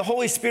have the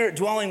Holy Spirit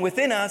dwelling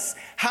within us,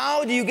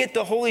 how do you get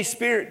the Holy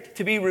Spirit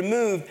to be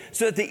removed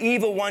so that the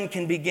evil one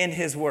can begin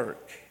his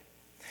work?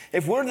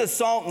 If we're the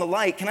salt and the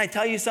light, can I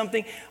tell you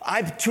something?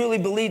 I truly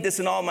believe this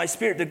in all my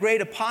spirit. The great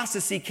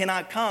apostasy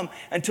cannot come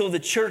until the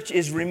church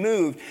is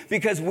removed,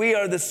 because we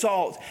are the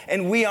salt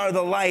and we are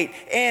the light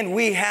and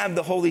we have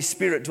the Holy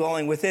Spirit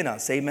dwelling within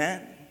us.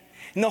 Amen?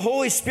 And the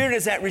Holy Spirit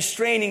is that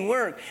restraining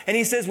work. And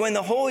he says when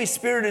the Holy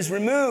Spirit is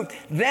removed,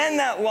 then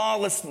that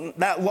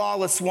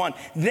lawless one,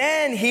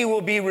 then he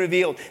will be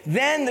revealed.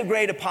 Then the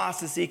great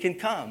apostasy can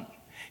come.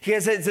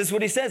 This is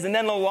what he says. And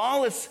then the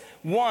lawless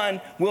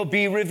one will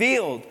be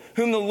revealed,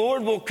 whom the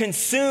Lord will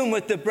consume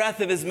with the breath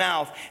of his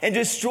mouth and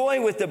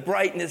destroy with the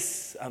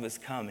brightness of his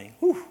coming.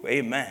 Whew,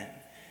 amen.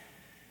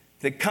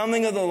 The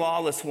coming of the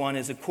lawless one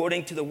is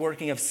according to the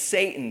working of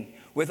Satan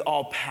with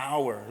all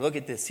power. Look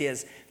at this. He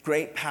has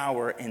great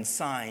power and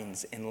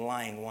signs and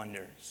lying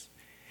wonders.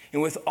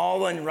 And with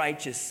all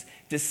unrighteous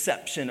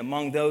deception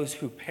among those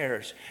who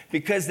perish,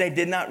 because they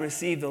did not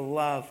receive the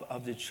love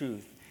of the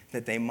truth,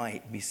 that they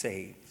might be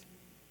saved.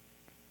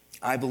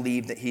 I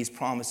believe that he's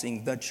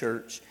promising the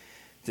church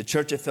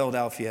of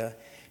Philadelphia,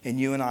 and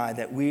you and I,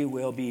 that we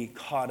will be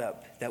caught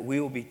up, that we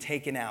will be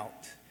taken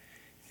out.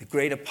 The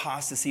great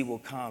apostasy will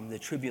come, the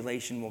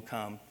tribulation will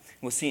come.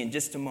 We'll see in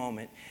just a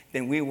moment.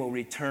 Then we will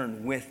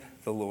return with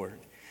the Lord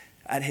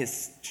at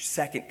his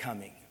second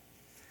coming.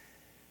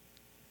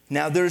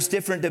 Now, there's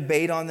different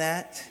debate on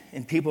that,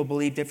 and people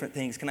believe different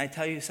things. Can I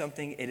tell you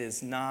something? It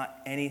is not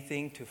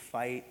anything to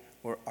fight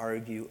or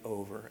argue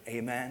over.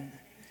 Amen?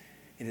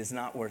 It is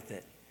not worth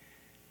it.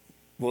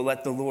 We'll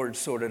let the Lord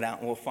sort it out,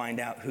 and we'll find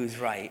out who's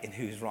right and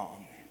who's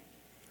wrong.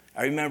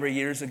 I remember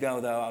years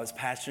ago, though, I was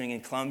pastoring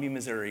in Columbia,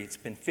 Missouri. It's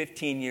been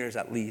 15 years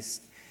at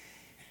least.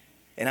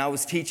 And I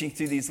was teaching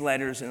through these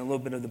letters and a little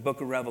bit of the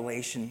book of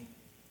Revelation.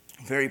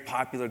 A very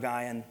popular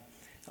guy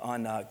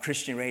on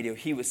Christian radio.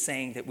 He was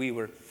saying that we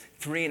were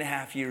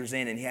 3.5 years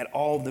in, and he had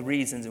all the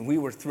reasons, and we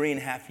were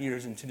 3.5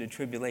 years into the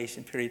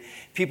tribulation period.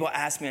 People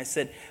asked me, I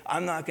said,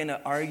 I'm not going to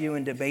argue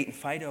and debate and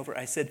fight over it.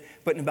 I said,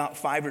 but in about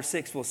 5 or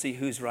 6, we'll see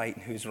who's right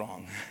and who's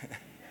wrong.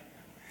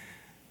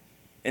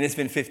 And it's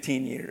been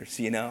 15 years,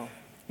 you know.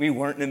 We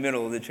weren't in the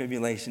middle of the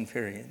tribulation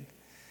period.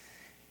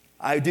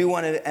 I do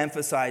want to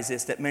emphasize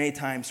this, that many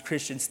times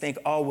Christians think,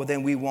 oh, well,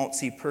 then we won't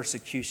see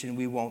persecution,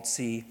 we won't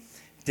see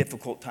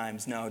difficult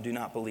times. No, do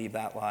not believe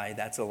that lie.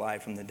 That's a lie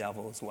from the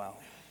devil as well.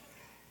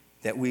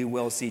 That we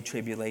will see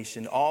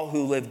tribulation. All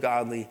who live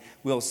godly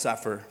will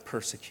suffer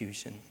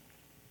persecution.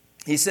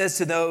 He says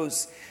to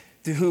those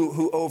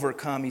who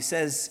overcome, he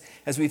says,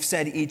 as we've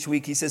said each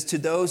week, he says, to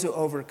those who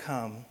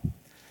overcome,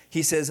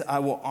 he says, I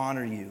will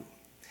honor you.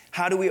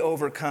 How do we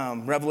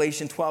overcome?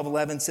 Revelation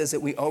 12:11 says that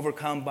we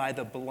overcome by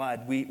the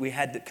blood. We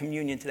had the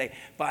communion today,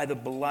 by the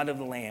blood of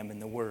the Lamb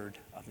and the word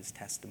of his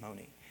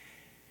testimony.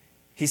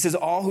 He says,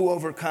 all who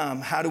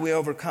overcome, how do we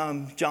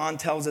overcome? John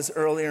tells us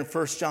earlier in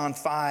 1 John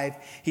 5,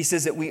 he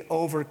says that we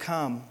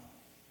overcome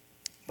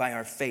by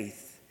our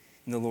faith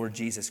in the Lord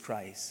Jesus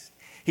Christ.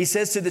 He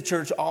says to the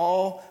church,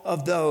 all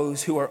of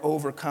those who are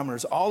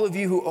overcomers, all of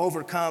you who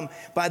overcome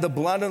by the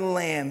blood of the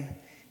Lamb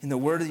and the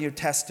word of your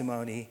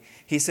testimony,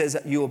 he says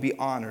that you will be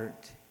honored.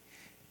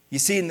 You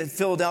see, in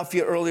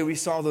Philadelphia earlier, we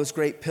saw those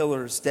great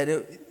pillars.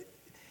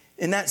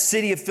 In that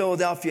city of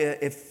Philadelphia,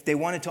 if they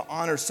wanted to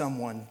honor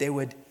someone, they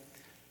would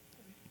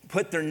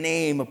put their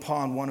name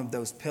upon one of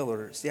those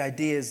pillars. The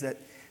idea is that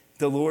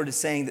the Lord is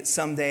saying that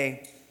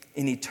someday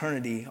in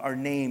eternity, our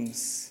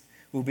names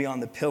will be on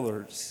the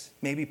pillars,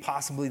 maybe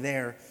possibly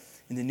there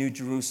in the New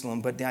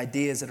Jerusalem, but the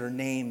idea is that our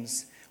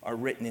names are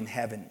written in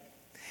heaven.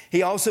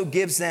 He also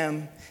gives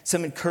them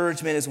some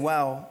encouragement as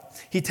well.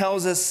 He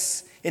tells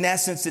us, in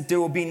essence, that there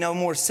will be no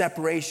more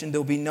separation. There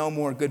will be no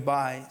more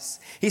goodbyes.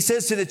 He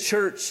says to the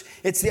church,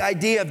 it's the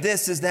idea of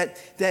this is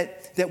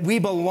that we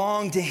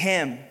belong to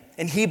him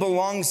and he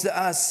belongs to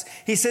us.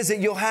 He says that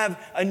you'll have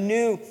a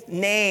new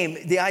name.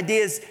 The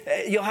idea is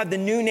you'll have the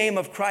new name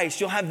of Christ.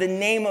 You'll have the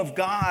name of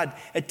God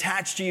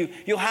attached to you.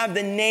 You'll have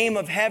the name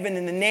of heaven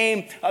and the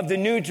name of the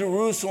New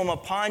Jerusalem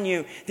upon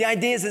you. The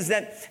idea is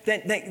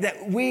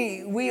that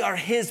we are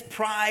his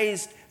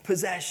prized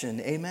possession.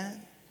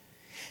 Amen?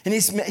 And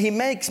he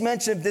makes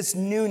mention of this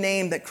new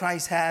name that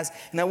Christ has.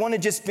 And I want to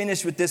just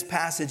finish with this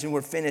passage, and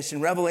we're finished. In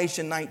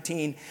Revelation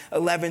 19,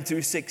 11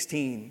 through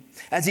 16.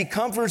 As he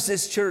comforts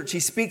this church, he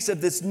speaks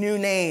of this new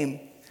name.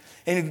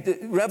 And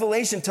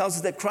Revelation tells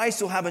us that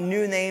Christ will have a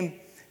new name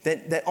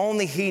that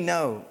only he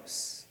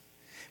knows.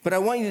 But I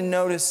want you to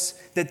notice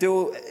that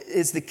there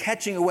is the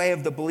catching away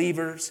of the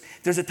believers.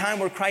 There's a time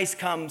where Christ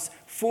comes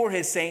for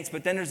his saints,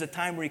 but then there's a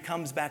time where he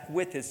comes back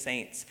with his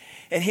saints.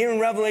 And here in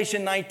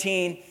Revelation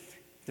 19,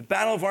 the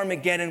Battle of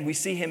Armageddon, we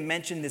see him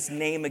mention this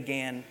name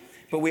again,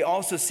 but we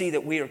also see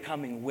that we are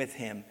coming with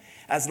him.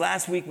 As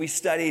last week we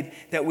studied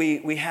that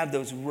we have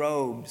those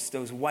robes,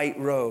 those white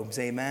robes,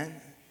 amen?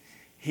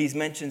 He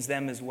mentions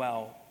them as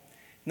well.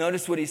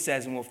 Notice what he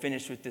says, and we'll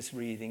finish with this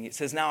reading. It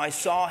says, "Now I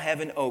saw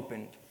heaven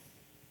opened.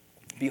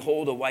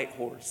 Behold, a white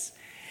horse.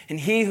 And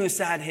he who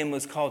sat him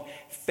was called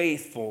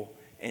Faithful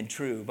and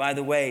True." By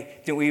the way,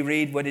 didn't we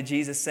read, what did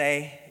Jesus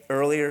say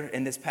earlier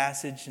in this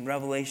passage in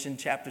Revelation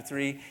chapter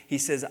 3? He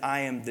says,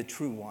 "I am the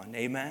true one."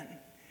 Amen?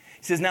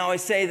 He says, "Now I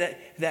say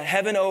that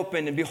heaven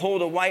opened, and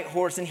behold, a white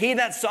horse. And he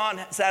that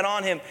sat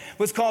on him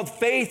was called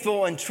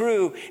Faithful and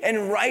True.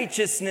 And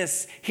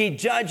righteousness he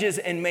judges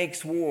and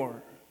makes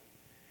war.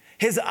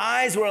 His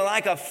eyes were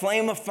like a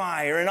flame of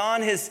fire, and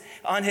on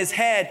his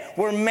head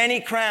were many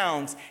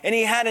crowns. And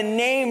he had a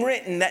name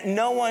written that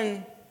no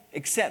one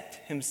except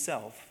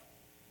himself,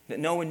 that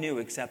no one knew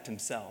except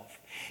himself.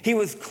 He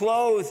was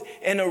clothed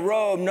in a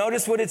robe."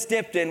 Notice what it's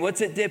dipped in.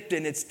 What's it dipped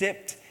in? It's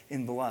dipped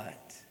in blood,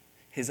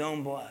 his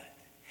own blood.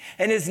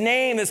 "And his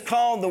name is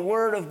called the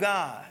Word of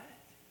God.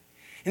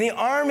 And the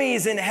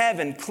armies in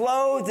heaven,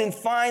 clothed in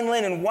fine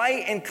linen,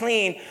 white and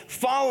clean,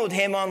 followed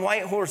him on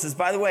white horses."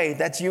 By the way,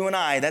 that's you and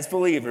I. That's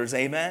believers.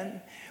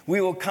 Amen?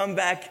 We will come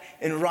back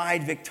and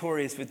ride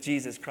victorious with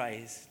Jesus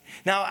Christ.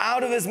 "Now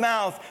out of his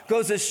mouth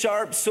goes a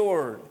sharp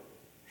sword,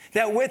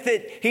 that with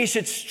it he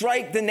should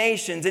strike the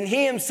nations, and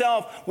he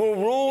himself will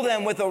rule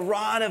them with a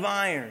rod of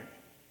iron.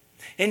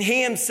 And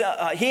he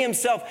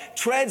himself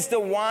treads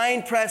the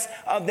winepress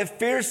of the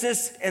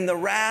fierceness and the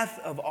wrath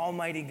of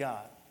Almighty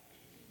God.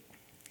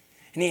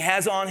 And he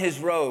has on his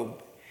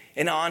robe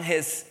and on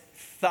his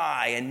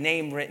thigh a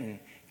name written,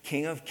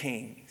 King of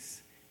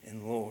Kings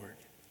and Lord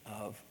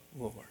of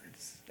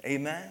Lords."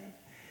 Amen?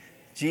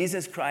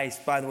 Jesus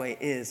Christ, by the way,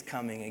 is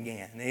coming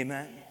again.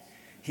 Amen?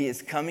 He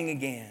is coming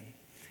again.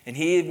 And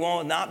he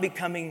will not be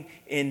coming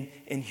in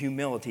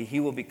humility. He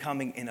will be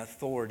coming in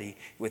authority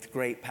with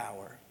great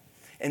power.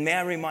 And may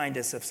I remind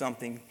us of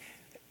something?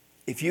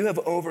 If you have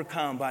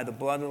overcome by the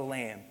blood of the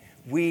Lamb,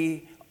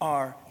 we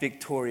are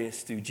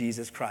victorious through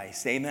Jesus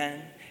Christ.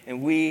 Amen?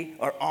 And we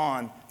are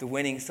on the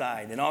winning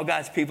side. And all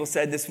God's people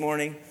said this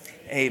morning,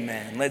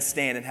 amen. Let's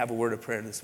stand and have a word of prayer this morning.